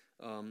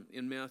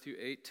 In Matthew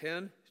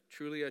 8:10,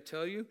 truly I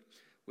tell you,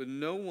 with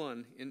no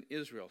one in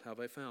Israel have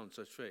I found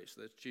such faith.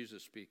 That's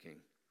Jesus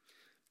speaking.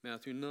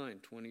 Matthew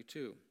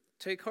 9:22,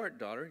 take heart,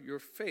 daughter, your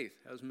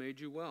faith has made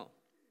you well.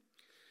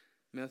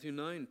 Matthew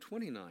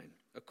 9:29,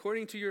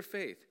 according to your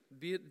faith,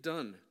 be it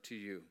done to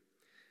you.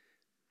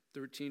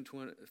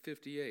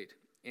 13:58,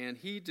 and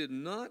he did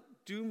not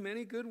do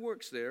many good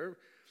works there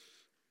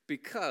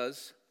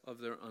because of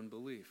their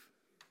unbelief.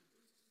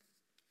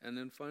 And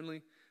then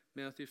finally,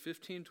 Matthew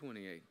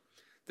 15:28,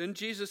 then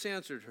Jesus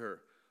answered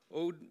her,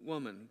 O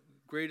woman,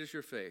 great is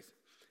your faith.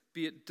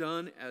 Be it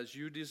done as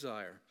you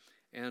desire.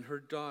 And her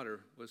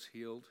daughter was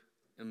healed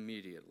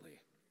immediately.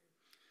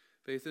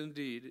 Faith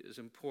indeed is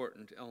an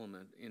important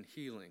element in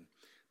healing.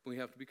 We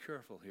have to be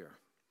careful here.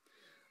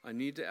 I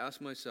need to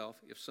ask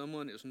myself, if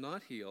someone is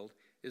not healed,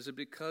 is it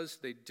because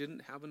they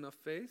didn't have enough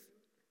faith?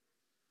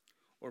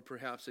 Or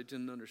perhaps they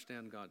didn't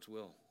understand God's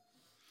will?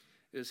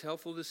 It is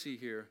helpful to see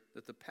here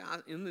that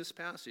in this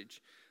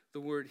passage,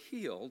 the word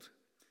healed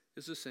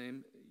is the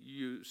same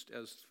used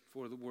as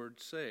for the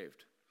word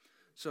saved.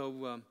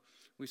 So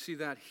we see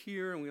that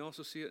here, and we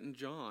also see it in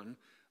John,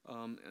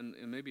 and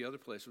maybe other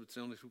places, but it's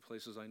the only two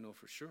places I know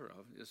for sure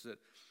of, is that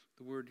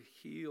the word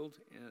healed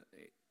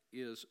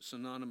is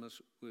synonymous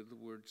with the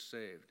word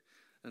saved.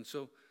 And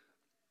so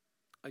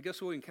I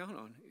guess what we can count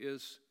on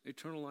is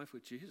eternal life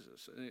with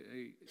Jesus,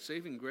 a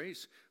saving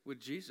grace with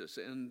Jesus,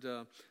 and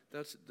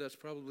that's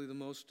probably the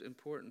most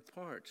important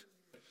part.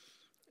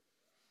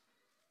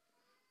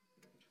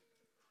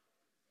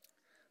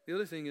 The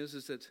other thing is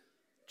that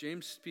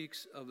James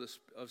speaks of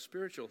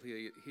spiritual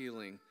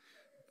healing,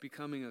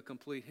 becoming a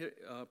complete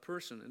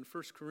person. In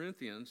 1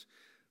 Corinthians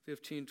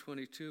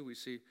 15:22, we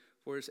see,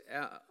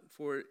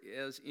 for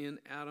as in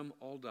Adam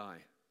all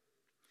die,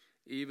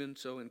 even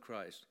so in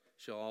Christ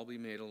shall all be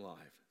made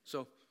alive.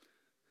 So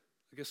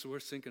I guess the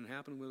worst thing can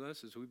happen with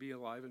us is we be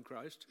alive in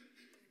Christ.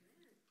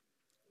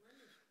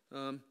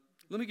 Let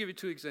me give you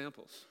two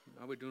examples.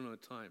 How are we doing on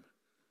time?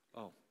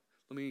 Oh,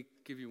 let me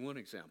give you one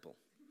example.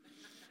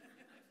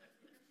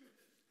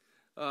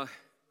 Quite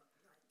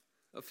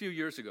a few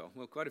years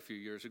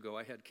ago,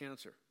 I had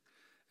cancer,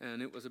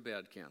 and it was a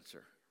bad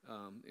cancer.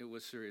 It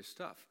was serious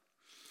stuff.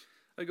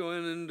 I go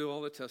in and do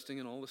all the testing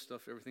and all the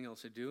stuff, everything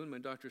else I do, and my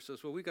doctor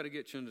says, well, we got to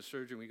get you into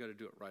surgery, and we got to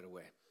do it right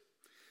away.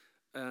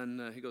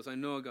 And he goes, I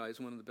know a guy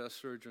who's one of the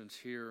best surgeons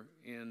here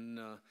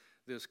in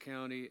this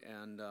county,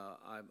 and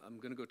I'm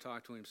going to go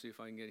talk to him, see if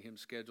I can get him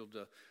scheduled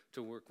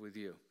to work with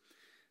you.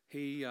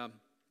 He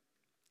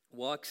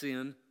walks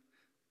in,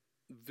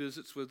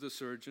 visits with the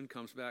surgeon,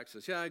 comes back,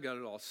 says, yeah, I got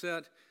it all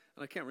set.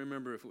 And I can't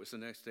remember if it was the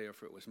next day or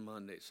if it was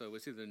Monday. So it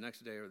was either the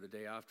next day or the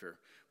day after.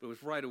 But it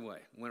was right away.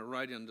 Went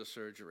right into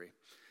surgery.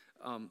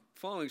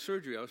 Following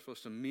surgery, I was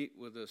supposed to meet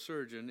with the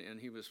surgeon, and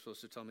he was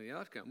supposed to tell me the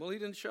outcome. Well, he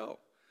didn't show.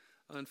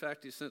 In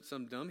fact, he sent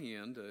some dummy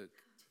in to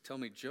tell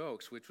me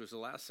jokes, which was the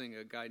last thing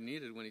a guy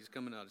needed when he's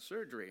coming out of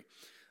surgery.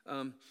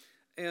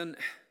 And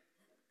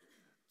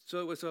so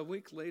it was a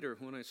week later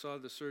when I saw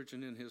the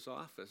surgeon in his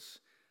office,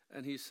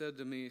 and he said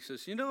to me, he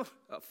says, a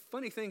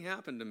funny thing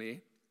happened to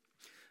me.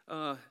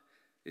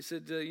 He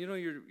said,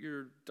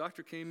 your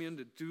doctor came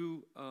in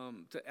to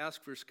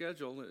ask for a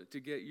schedule to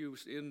get you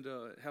in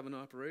to have an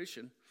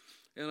operation.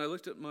 And I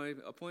looked at my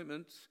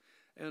appointments,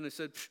 and I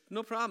said,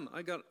 no problem,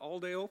 I got all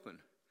day open.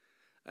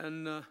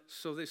 And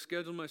so they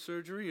scheduled my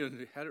surgery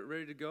and had it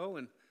ready to go.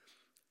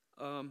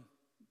 And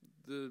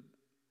the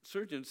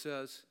surgeon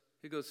says,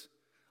 he goes,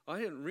 I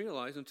didn't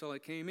realize until I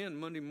came in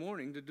Monday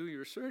morning to do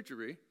your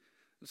surgery.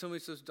 And somebody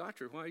says,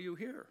 doctor, why are you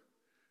here?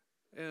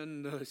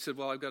 And I said,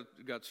 well, I've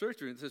got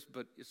surgery. And he says,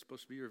 but it's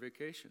supposed to be your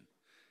vacation.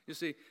 You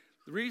see,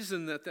 the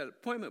reason that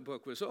appointment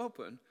book was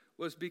open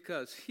was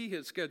because he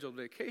had scheduled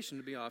vacation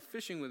to be off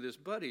fishing with his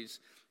buddies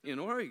in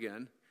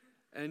Oregon,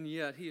 and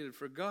yet he had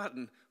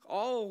forgotten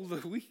all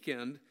the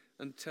weekend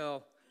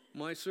until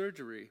my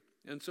surgery.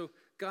 And so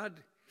God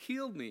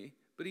healed me,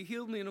 but he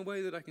healed me in a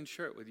way that I can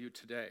share it with you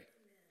today.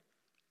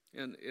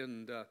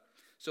 And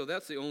so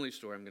that's the only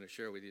story I'm going to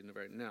share with you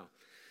right now.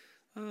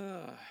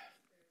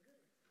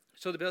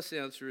 So the best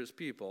answer is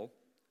people,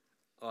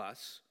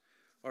 us,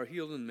 are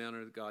healed in the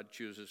manner that God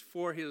chooses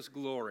for his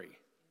glory.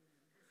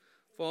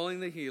 Following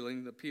the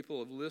healing, the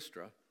people of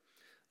Lystra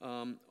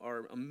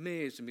are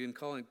amazed and begin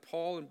calling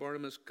Paul and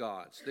Barnabas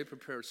gods. They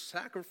prepare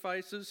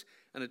sacrifices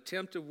and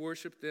attempt to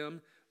worship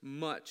them,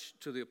 much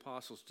to the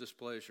apostles'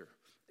 displeasure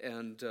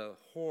and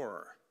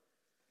horror.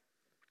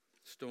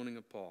 Stoning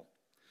of Paul.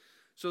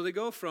 So they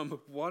go from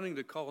wanting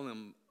to call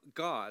them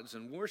gods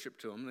and worship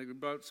to them. They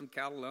brought some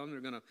cattle down. They're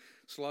going to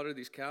slaughter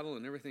these cattle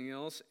and everything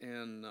else.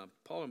 And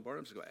Paul and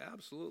Barnabas go,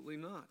 absolutely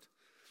not.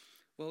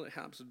 Well, it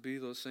happens to be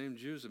those same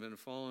Jews have been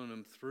following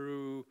them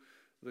through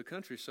the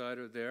countryside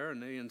are there,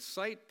 and they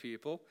incite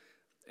people,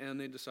 and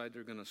they decide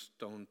they're going to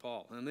stone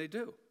Paul. And they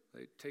do.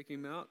 They take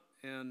him out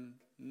and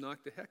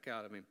knock the heck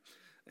out of him.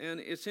 And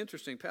it's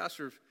interesting.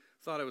 Pastor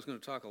thought I was going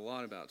to talk a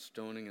lot about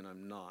stoning, and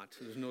I'm not.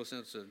 There's no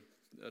sense of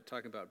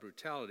talking about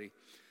brutality.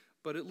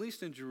 But at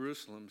least in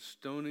Jerusalem,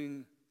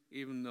 stoning,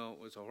 even though it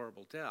was a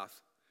horrible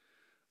death,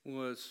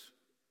 was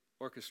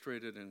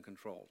orchestrated and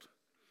controlled.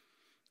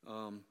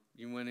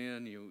 You went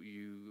in,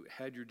 you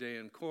had your day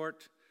in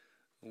court,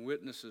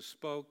 witnesses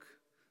spoke,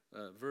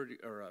 a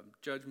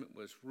judgment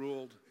was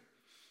ruled,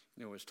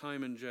 there was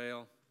time in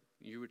jail,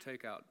 you were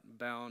taken out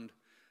bound,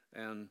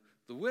 and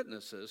the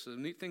witnesses, the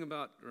neat thing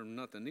about, or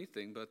not the neat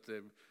thing, but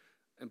the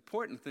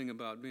important thing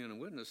about being a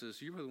witness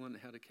is you were the one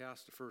that had to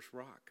cast the first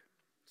rock.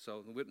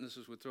 So the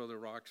witnesses would throw their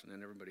rocks and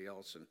then everybody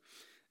else, and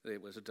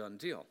it was a done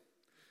deal.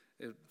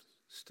 It's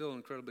still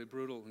incredibly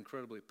brutal,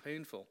 incredibly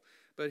painful.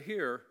 But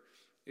here,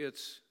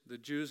 it's the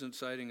Jews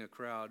inciting a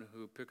crowd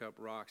who pick up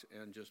rocks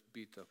and just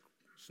beat the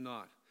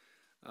snot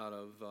out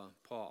of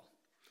Paul.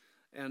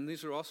 And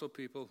these are also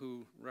people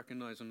who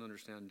recognize and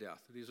understand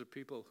death. These are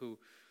people who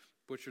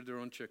butchered their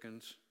own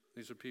chickens.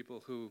 These are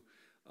people who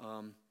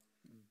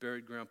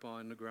buried Grandpa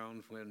in the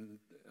ground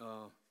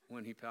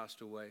when he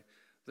passed away.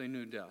 They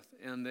knew death.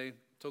 And they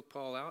took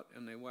Paul out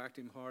and they whacked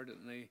him hard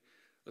and they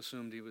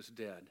assumed he was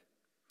dead.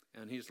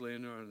 And he's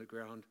laying there on the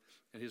ground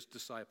and his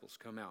disciples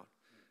come out.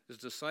 His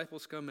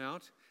disciples come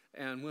out,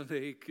 and when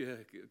they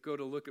go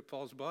to look at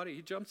Paul's body,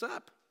 he jumps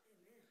up.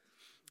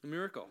 A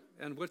miracle.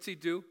 And what's he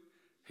do?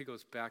 He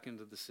goes back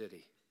into the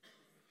city.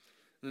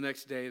 The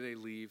next day they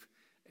leave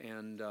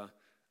and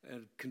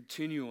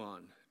continue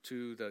on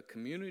to the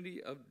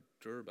community of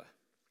Derbe.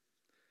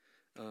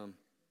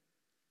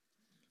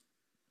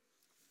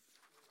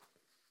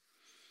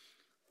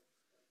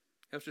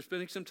 After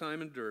spending some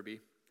time in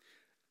Derbe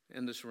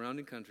and the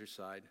surrounding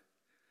countryside,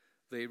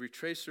 they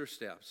retraced their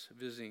steps,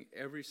 visiting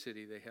every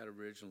city they had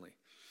originally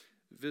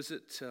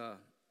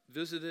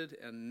visited,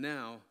 and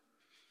now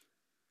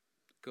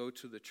go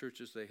to the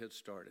churches they had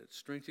started,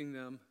 strengthening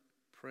them,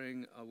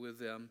 praying with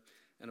them,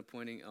 and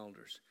appointing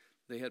elders.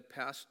 They had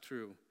passed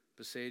through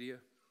Pisidia,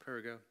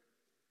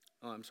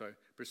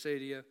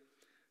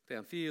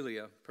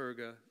 Pamphylia,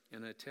 Perga,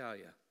 and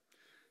Attalia,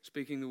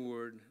 speaking the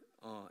word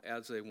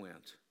as they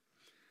went.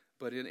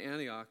 But in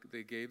Antioch,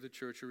 they gave the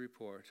church a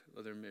report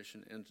of their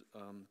mission and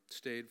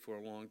stayed for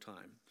a long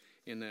time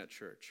in that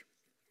church.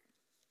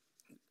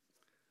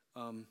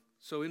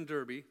 So in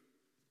Derbe,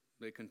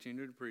 they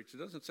continued to preach. It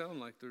doesn't sound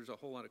like there's a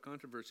whole lot of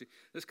controversy.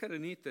 It's kind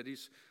of neat that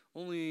he's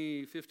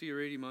only 50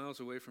 or 80 miles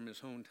away from his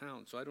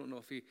hometown. So I don't know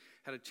if he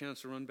had a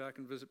chance to run back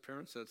and visit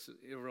parents. That's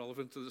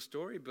irrelevant to the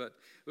story, but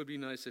it would be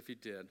nice if he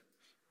did,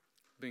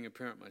 being a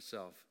parent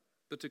myself.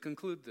 But to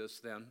conclude this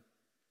then,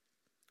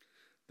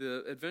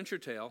 the adventure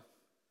tale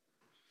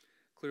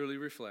clearly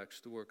reflects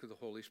the work of the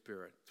Holy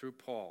Spirit through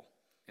Paul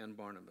and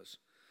Barnabas.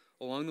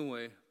 Along the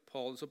way,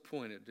 Paul is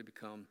appointed to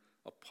become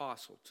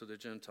apostle to the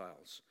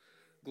Gentiles.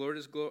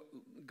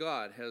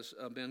 God has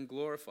been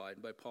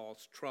glorified by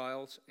Paul's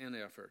trials and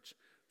efforts.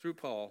 Through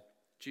Paul,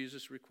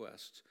 Jesus'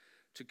 request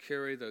to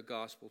carry the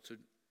gospel to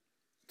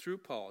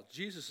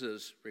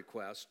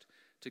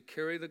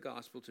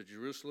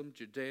Jerusalem,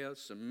 Judea,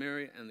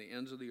 Samaria, and the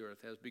ends of the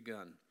earth has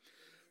begun.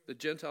 The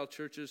Gentile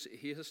churches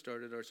he has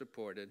started are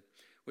supported,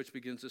 which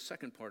begins the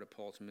second part of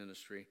Paul's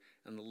ministry,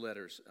 and the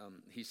letters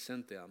he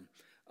sent them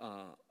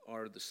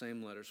are the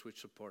same letters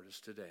which support us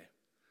today.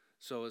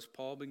 So as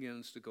Paul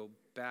begins to go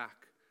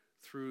back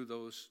through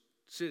those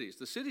cities,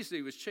 the cities that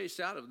he was chased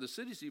out of, the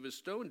cities he was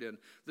stoned in,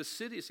 the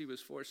cities he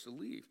was forced to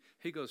leave,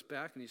 he goes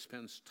back and he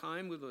spends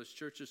time with those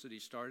churches that he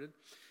started.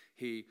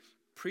 He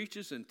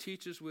preaches and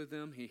teaches with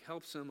them. He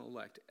helps them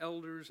elect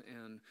elders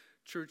and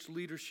church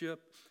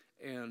leadership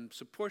and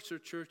supports their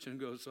church and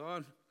goes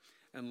on.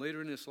 And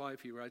later in his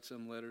life, he writes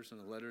them letters,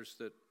 and the letters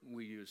that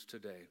we use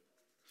today.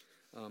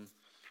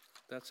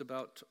 That's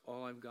about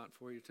all I've got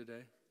for you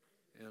today.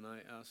 And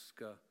I ask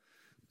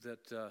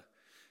that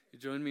you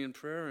join me in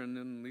prayer, and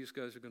then these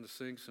guys are going to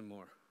sing some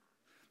more.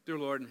 Dear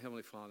Lord and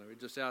Heavenly Father, we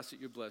just ask that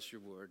you bless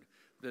your word,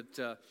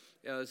 that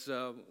as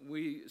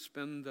we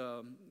spend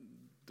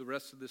the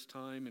rest of this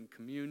time in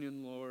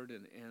communion, Lord,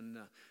 and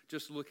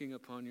just looking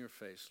upon your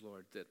face,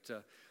 Lord,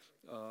 that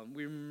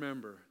we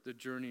remember the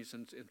journeys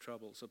and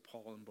troubles of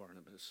Paul and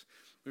Barnabas.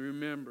 We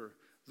remember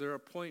their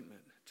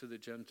appointment to the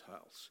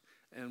Gentiles,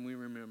 and we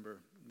remember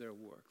their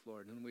work,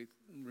 Lord, and we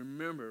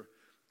remember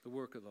the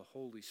work of the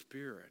Holy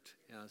Spirit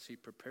as he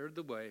prepared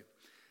the way,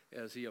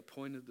 as he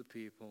appointed the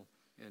people,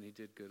 and he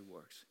did good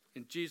works.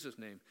 In Jesus'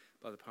 name,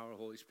 by the power of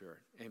the Holy Spirit,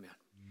 amen.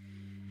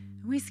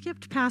 We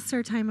skipped past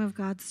our time of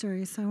God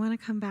stories, so I want to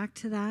come back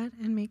to that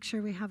and make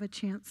sure we have a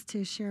chance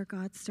to share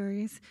God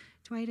stories.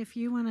 Dwight, if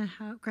you want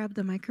to grab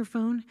the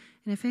microphone,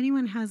 and if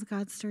anyone has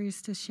God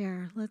stories to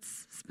share,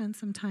 let's spend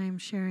some time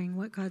sharing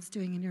what God's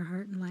doing in your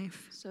heart and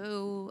life.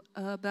 So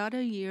about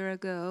a year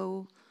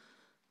ago,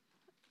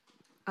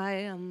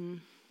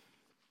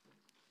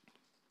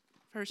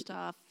 first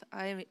off,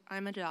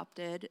 I'm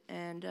adopted,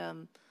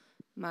 and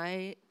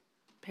my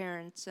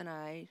parents and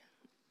I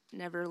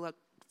never looked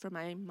for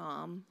my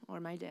mom or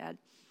my dad.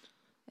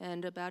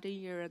 And about a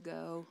year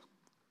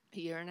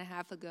and a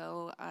half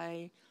ago,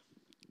 I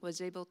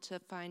was able to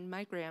find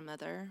my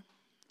grandmother,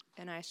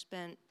 and I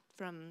spent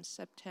from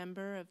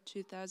September of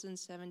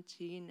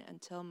 2017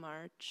 until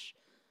March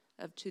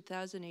of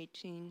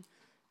 2018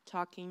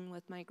 talking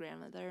with my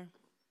grandmother.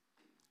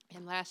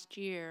 And last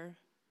year,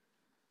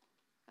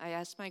 I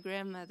asked my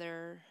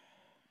grandmother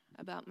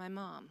about my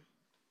mom.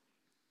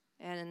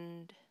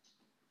 And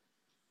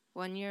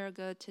 1 year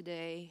ago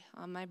today,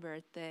 on my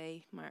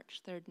birthday,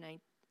 March 3rd,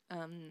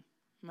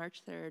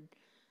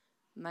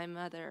 my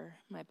mother,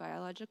 my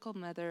biological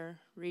mother,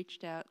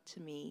 reached out to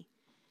me,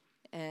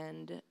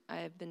 and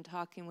I've been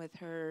talking with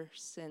her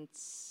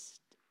since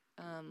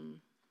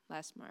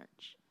last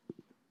March.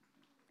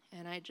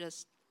 And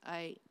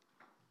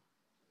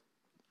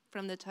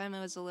from the time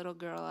I was a little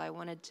girl, I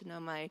wanted to know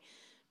my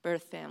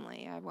birth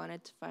family. I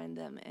wanted to find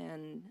them,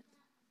 and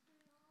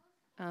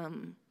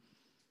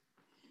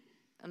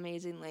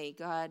amazingly,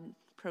 God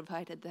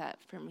provided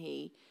that for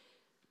me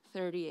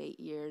 38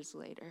 years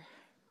later.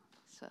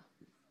 So,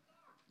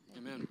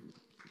 amen.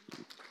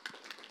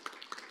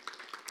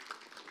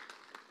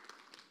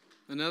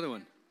 Another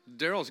one.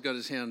 Daryl's got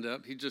his hand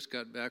up. He just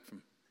got back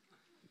from.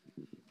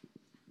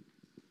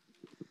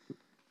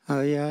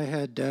 Yeah, I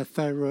had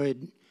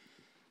thyroid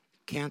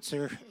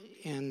cancer,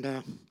 and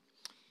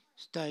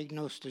it's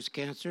diagnosed as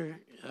cancer.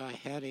 I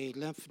had a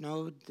lymph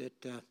node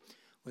that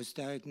was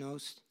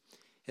diagnosed.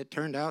 It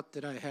turned out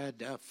that I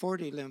had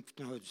 40 lymph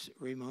nodes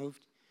removed.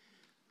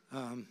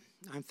 I'm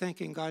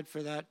thanking God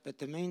for that, but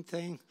the main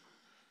thing,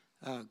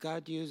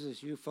 God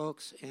uses you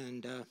folks,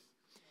 and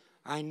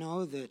I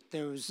know that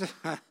there was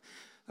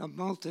a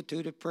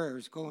multitude of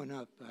prayers going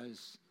up. I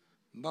was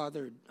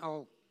bothered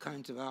all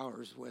kinds of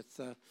hours with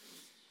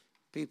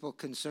people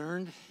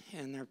concerned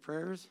and their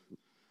prayers.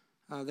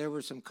 There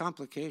were some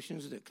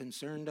complications that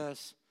concerned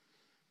us.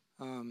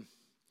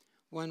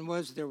 One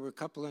was there were a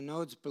couple of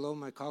nodes below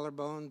my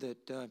collarbone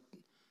that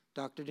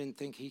doctor didn't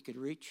think he could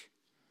reach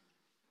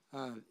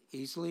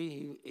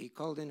easily. He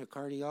called in a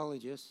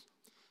cardiologist.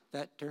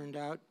 That turned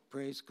out,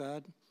 praise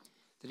God,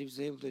 that he was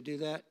able to do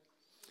that.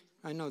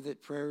 I know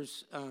that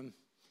prayers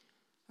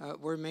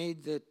were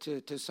made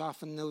to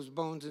soften those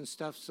bones and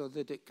stuff so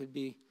that it could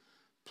be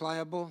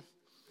pliable.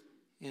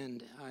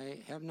 And I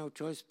have no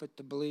choice but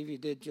to believe he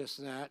did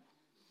just that.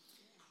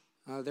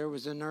 There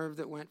was a nerve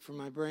that went from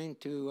my brain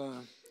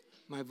to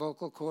my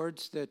vocal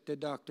cords that the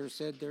doctor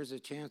said there's a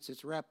chance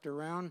it's wrapped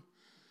around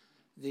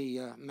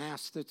the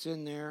mass that's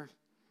in there.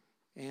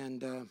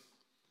 And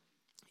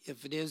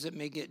if it is, it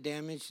may get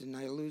damaged and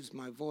I lose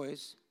my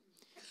voice.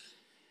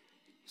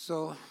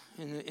 So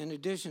in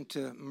addition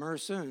to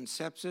MRSA and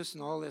sepsis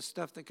and all this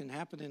stuff that can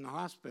happen in the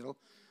hospital,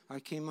 I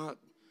came out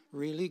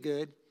really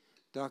good.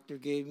 Doctor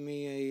gave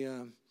me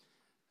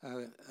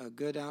a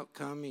good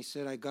outcome. He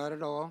said I got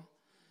it all.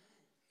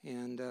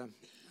 And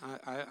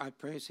I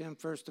praise him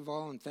first of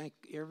all and thank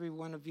every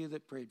one of you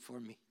that prayed for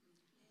me.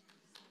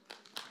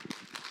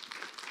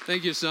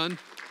 Thank you, son.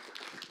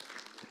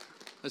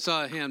 I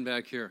saw a hand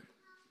back here.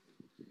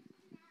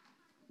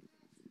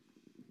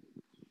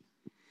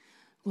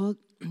 Well,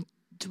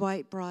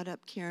 Dwight brought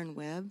up Karen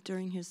Webb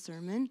during his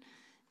sermon,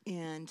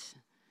 and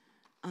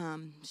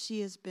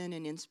She has been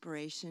an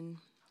inspiration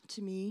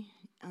to me.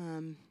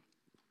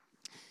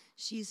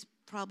 She's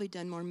probably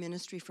done more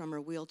ministry from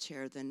her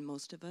wheelchair than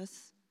most of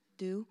us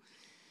do.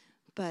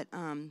 But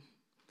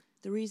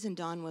the reason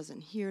Don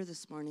wasn't here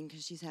this morning,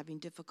 because she's having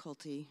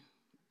difficulty,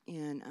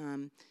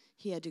 and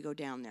he had to go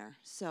down there.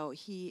 So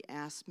he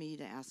asked me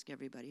to ask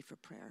everybody for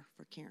prayer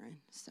for Karen.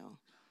 So.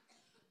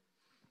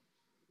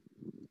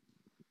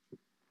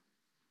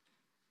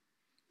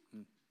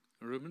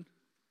 Reuben?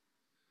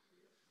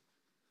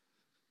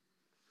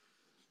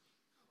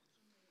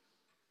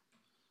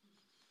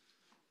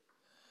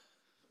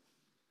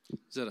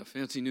 Is that a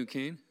fancy new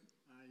cane?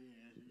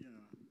 Yeah,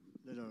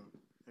 little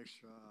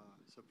extra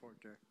support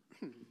there.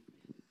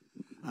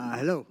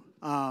 Hello.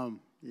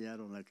 Yeah, I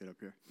don't like it up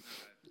here.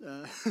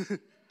 Neither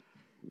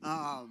do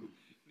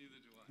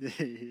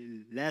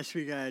I. Last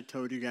week I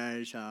told you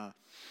guys, they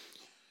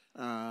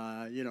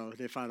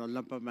found a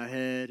lump on my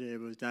head. It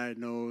was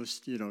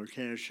diagnosed,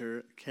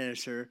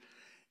 cancer,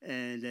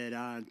 and that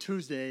on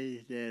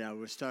Tuesday that I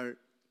would start,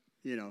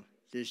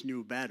 this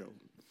new battle.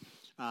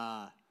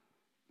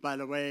 By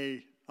the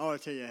way, I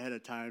want to tell you ahead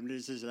of time,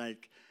 this is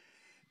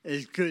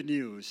it's good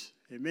news.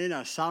 It may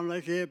not sound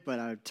like it, but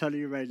I'm telling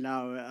you right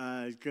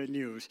now, it's good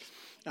news.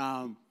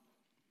 I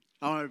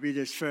want to read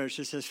this first.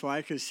 It says, "For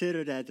I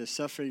consider that the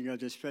suffering of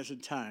this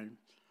present time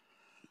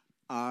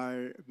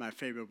are," my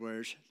favorite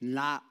words,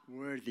 "not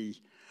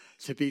worthy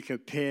to be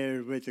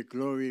compared with the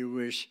glory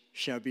which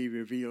shall be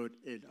revealed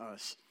in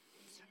us."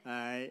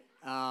 All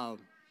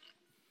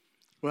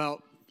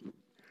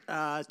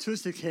right.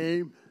 Tuesday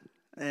came,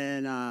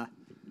 and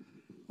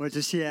went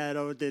to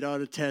Seattle, did all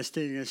the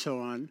testing and so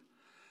on.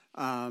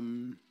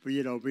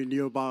 We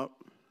knew about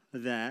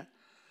that.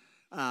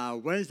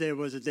 Wednesday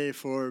was the day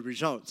for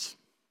results.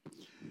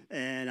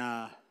 And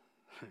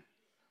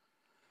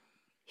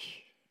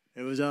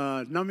it was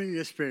a numbing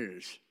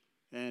experience.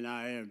 And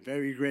I am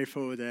very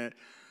grateful that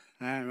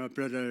I have my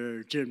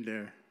brother Jim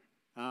there.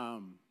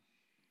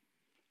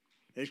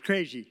 It's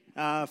crazy.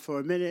 For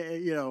a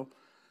minute,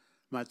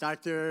 my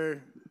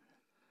doctor,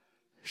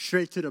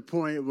 straight to the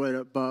point with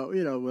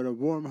a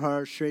warm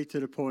heart, straight to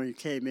the point,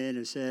 came in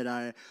and said,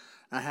 I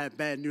have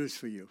bad news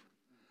for you.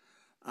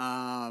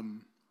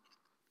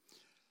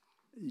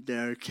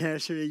 The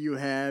cancer that you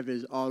have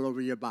is all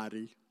over your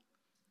body,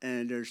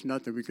 and there's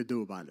nothing we could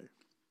do about it.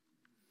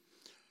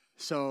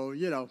 So,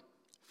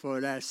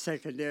 for that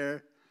second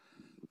there,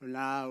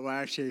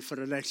 actually for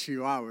the next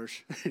few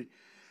hours,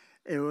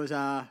 it was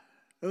a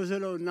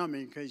little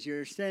numbing because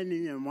you're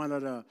standing in one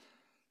of the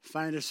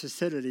finest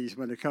facilities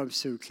when it comes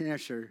to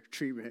cancer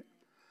treatment,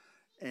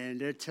 and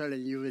they're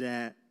telling you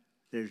that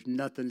there's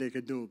nothing they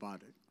can do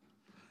about it,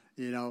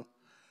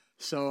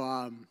 So,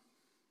 I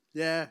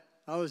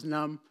was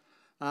numb.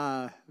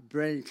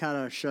 Brain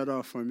kind of shut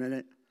off for a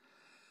minute.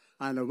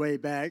 On the way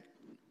back,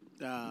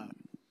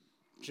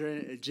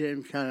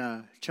 Jim kind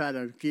of tried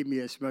to give me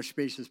as much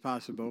space as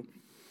possible.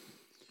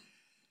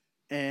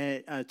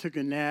 And I took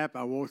a nap.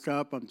 I woke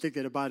up. I'm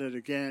thinking about it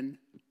again.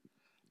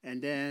 And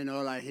then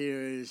all I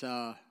hear is,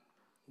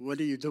 "What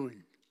are you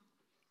doing?"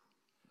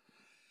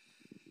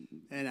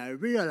 And I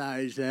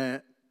realized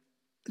that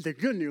the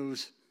good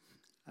news,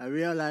 I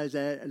realized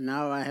that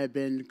now I had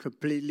been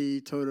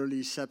completely,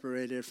 totally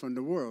separated from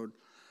the world.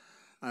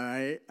 All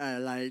right?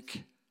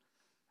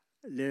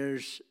 They're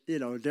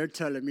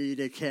telling me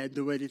they can't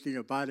do anything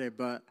about it,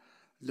 but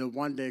the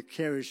one that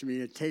carries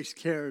me and takes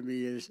care of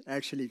me is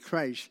actually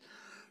Christ,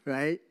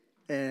 right?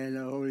 And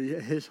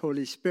His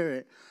Holy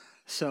Spirit.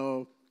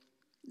 So,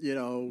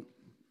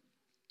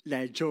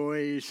 that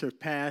joy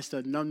surpassed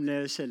the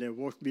numbness, and it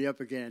woke me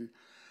up again.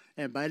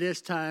 And by this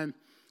time,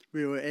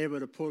 we were able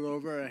to pull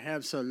over and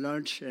have some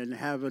lunch and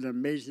have an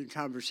amazing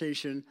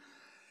conversation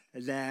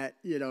that,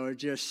 it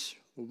just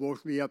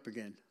woke me up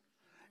again.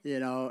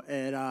 And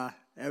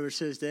ever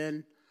since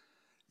then,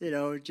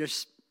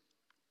 just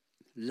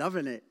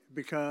loving it,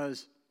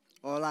 because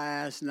all I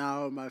ask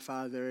now of my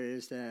Father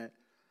is that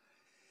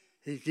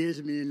He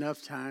gives me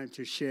enough time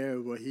to share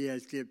what He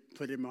has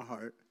put in my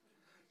heart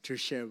to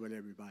share with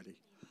everybody.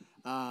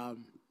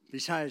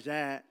 Besides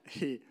that,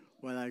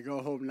 when I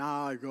go home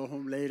now, I go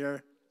home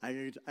later,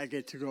 I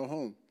get to go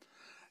home,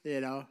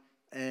 and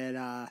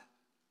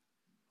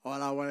all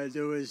I want to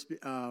do is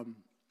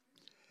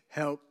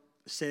help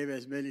save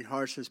as many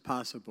hearts as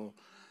possible,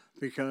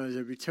 because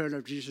the return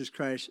of Jesus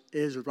Christ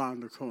is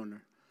around the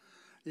corner,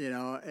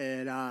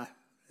 and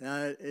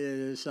that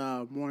is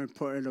more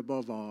important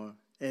above all.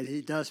 And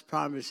He does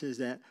promise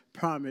that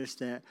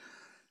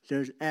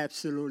there's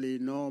absolutely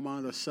no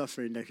amount of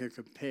suffering that can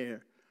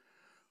compare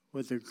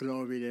with the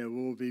glory that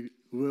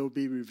will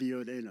be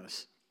revealed in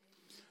us.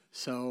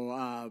 So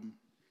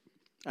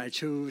I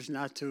choose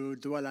not to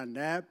dwell on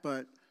that,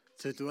 but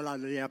to dwell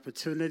on the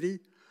opportunity.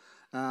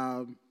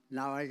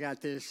 Now I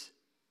got this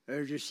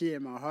urgency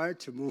in my heart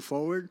to move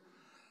forward,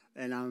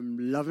 and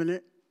I'm loving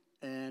it.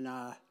 And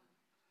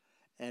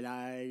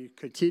I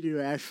continue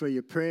to ask for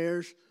your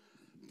prayers,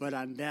 but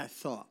on that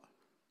thought,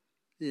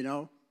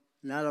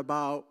 not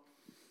about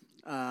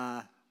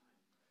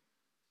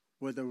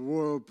what the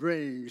world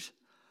brings,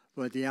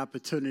 for the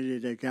opportunity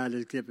that God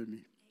has given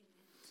me.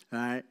 All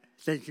right?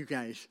 Thank you,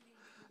 guys.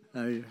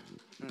 Love you.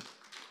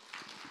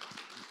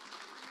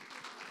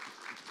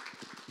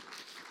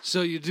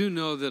 So you do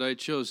know that I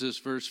chose this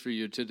verse for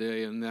you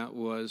today, and that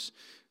was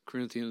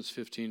Corinthians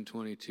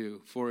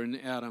 15:22. For in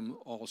Adam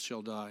all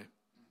shall die.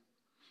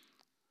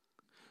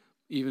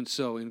 Even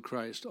so, in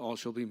Christ all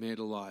shall be made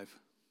alive.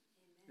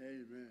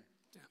 Amen.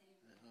 Yeah.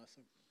 That's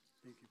awesome.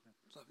 Thank you, man.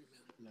 Love you,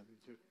 man. Love you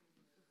too.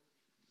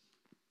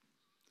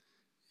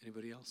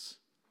 Anybody else?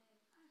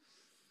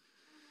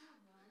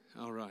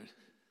 All right.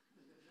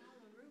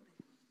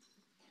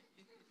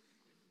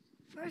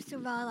 First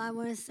of all, I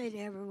want to say to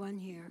everyone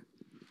here,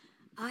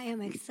 I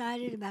am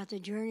excited about the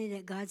journey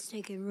that God's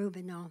taken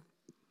Reuben on.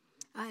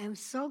 I am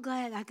so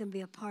glad I can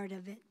be a part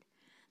of it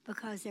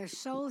because there's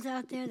souls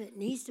out there that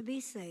needs to be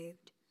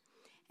saved,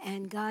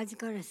 and God's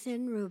going to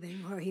send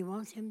Reuben where he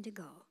wants him to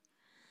go.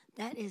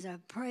 That is a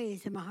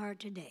praise in my heart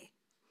today.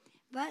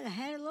 But I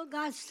had a little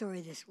God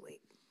story this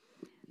week.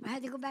 I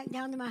had to go back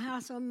down to my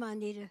house on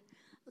Monday to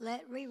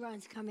let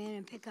reruns come in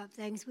and pick up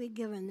things we'd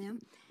given them.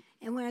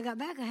 And when I got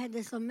back, I had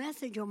this little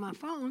message on my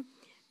phone.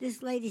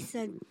 This lady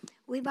said,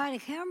 we bought a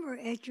camera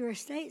at your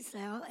estate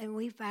sale, and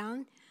we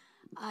found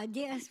a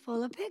disc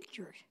full of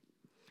pictures.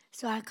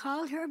 So I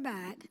called her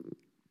back,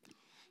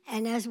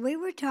 and as we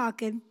were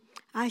talking,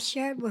 I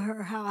shared with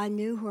her how I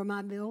knew where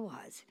my Bill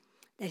was,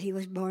 that he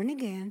was born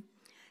again.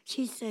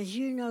 She says,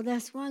 you know,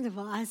 that's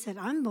wonderful. I said,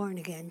 I'm born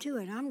again, too,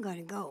 and I'm going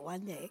to go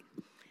one day.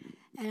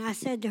 And I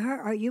said to her,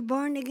 are you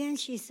born again?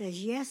 She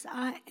says, yes,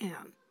 I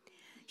am.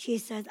 She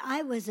says,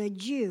 I was a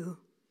Jew,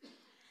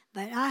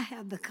 but I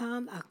have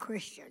become a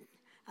Christian,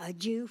 a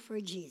Jew for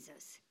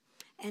Jesus.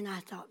 And I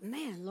thought,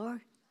 man,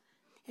 Lord.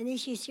 And then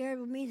she shared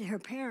with me that her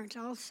parents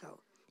also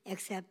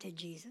accepted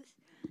Jesus.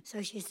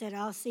 So she said,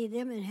 I'll see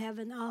them in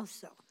heaven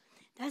also.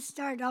 That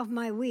started off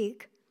my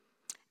week,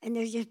 and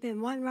there's just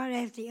been one right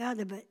after the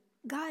other, but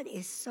God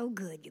is so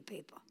good, you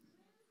people,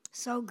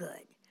 so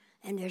good.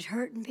 And there's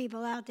hurting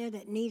people out there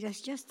that need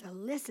us just to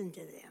listen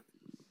to them.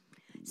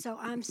 So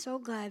I'm so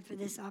glad for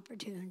this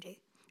opportunity.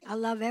 I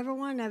love every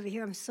one of you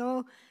here. I'm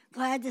so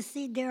glad to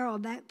see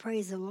Daryl back.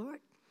 Praise the Lord.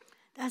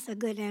 That's a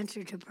good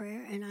answer to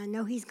prayer, and I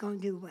know he's going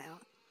to do well.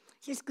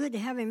 It's just good to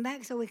have him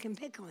back so we can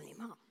pick on him,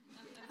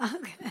 huh?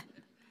 Okay.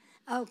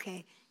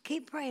 Okay.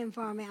 Keep praying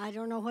for me. I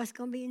don't know what's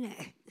going to be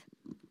next.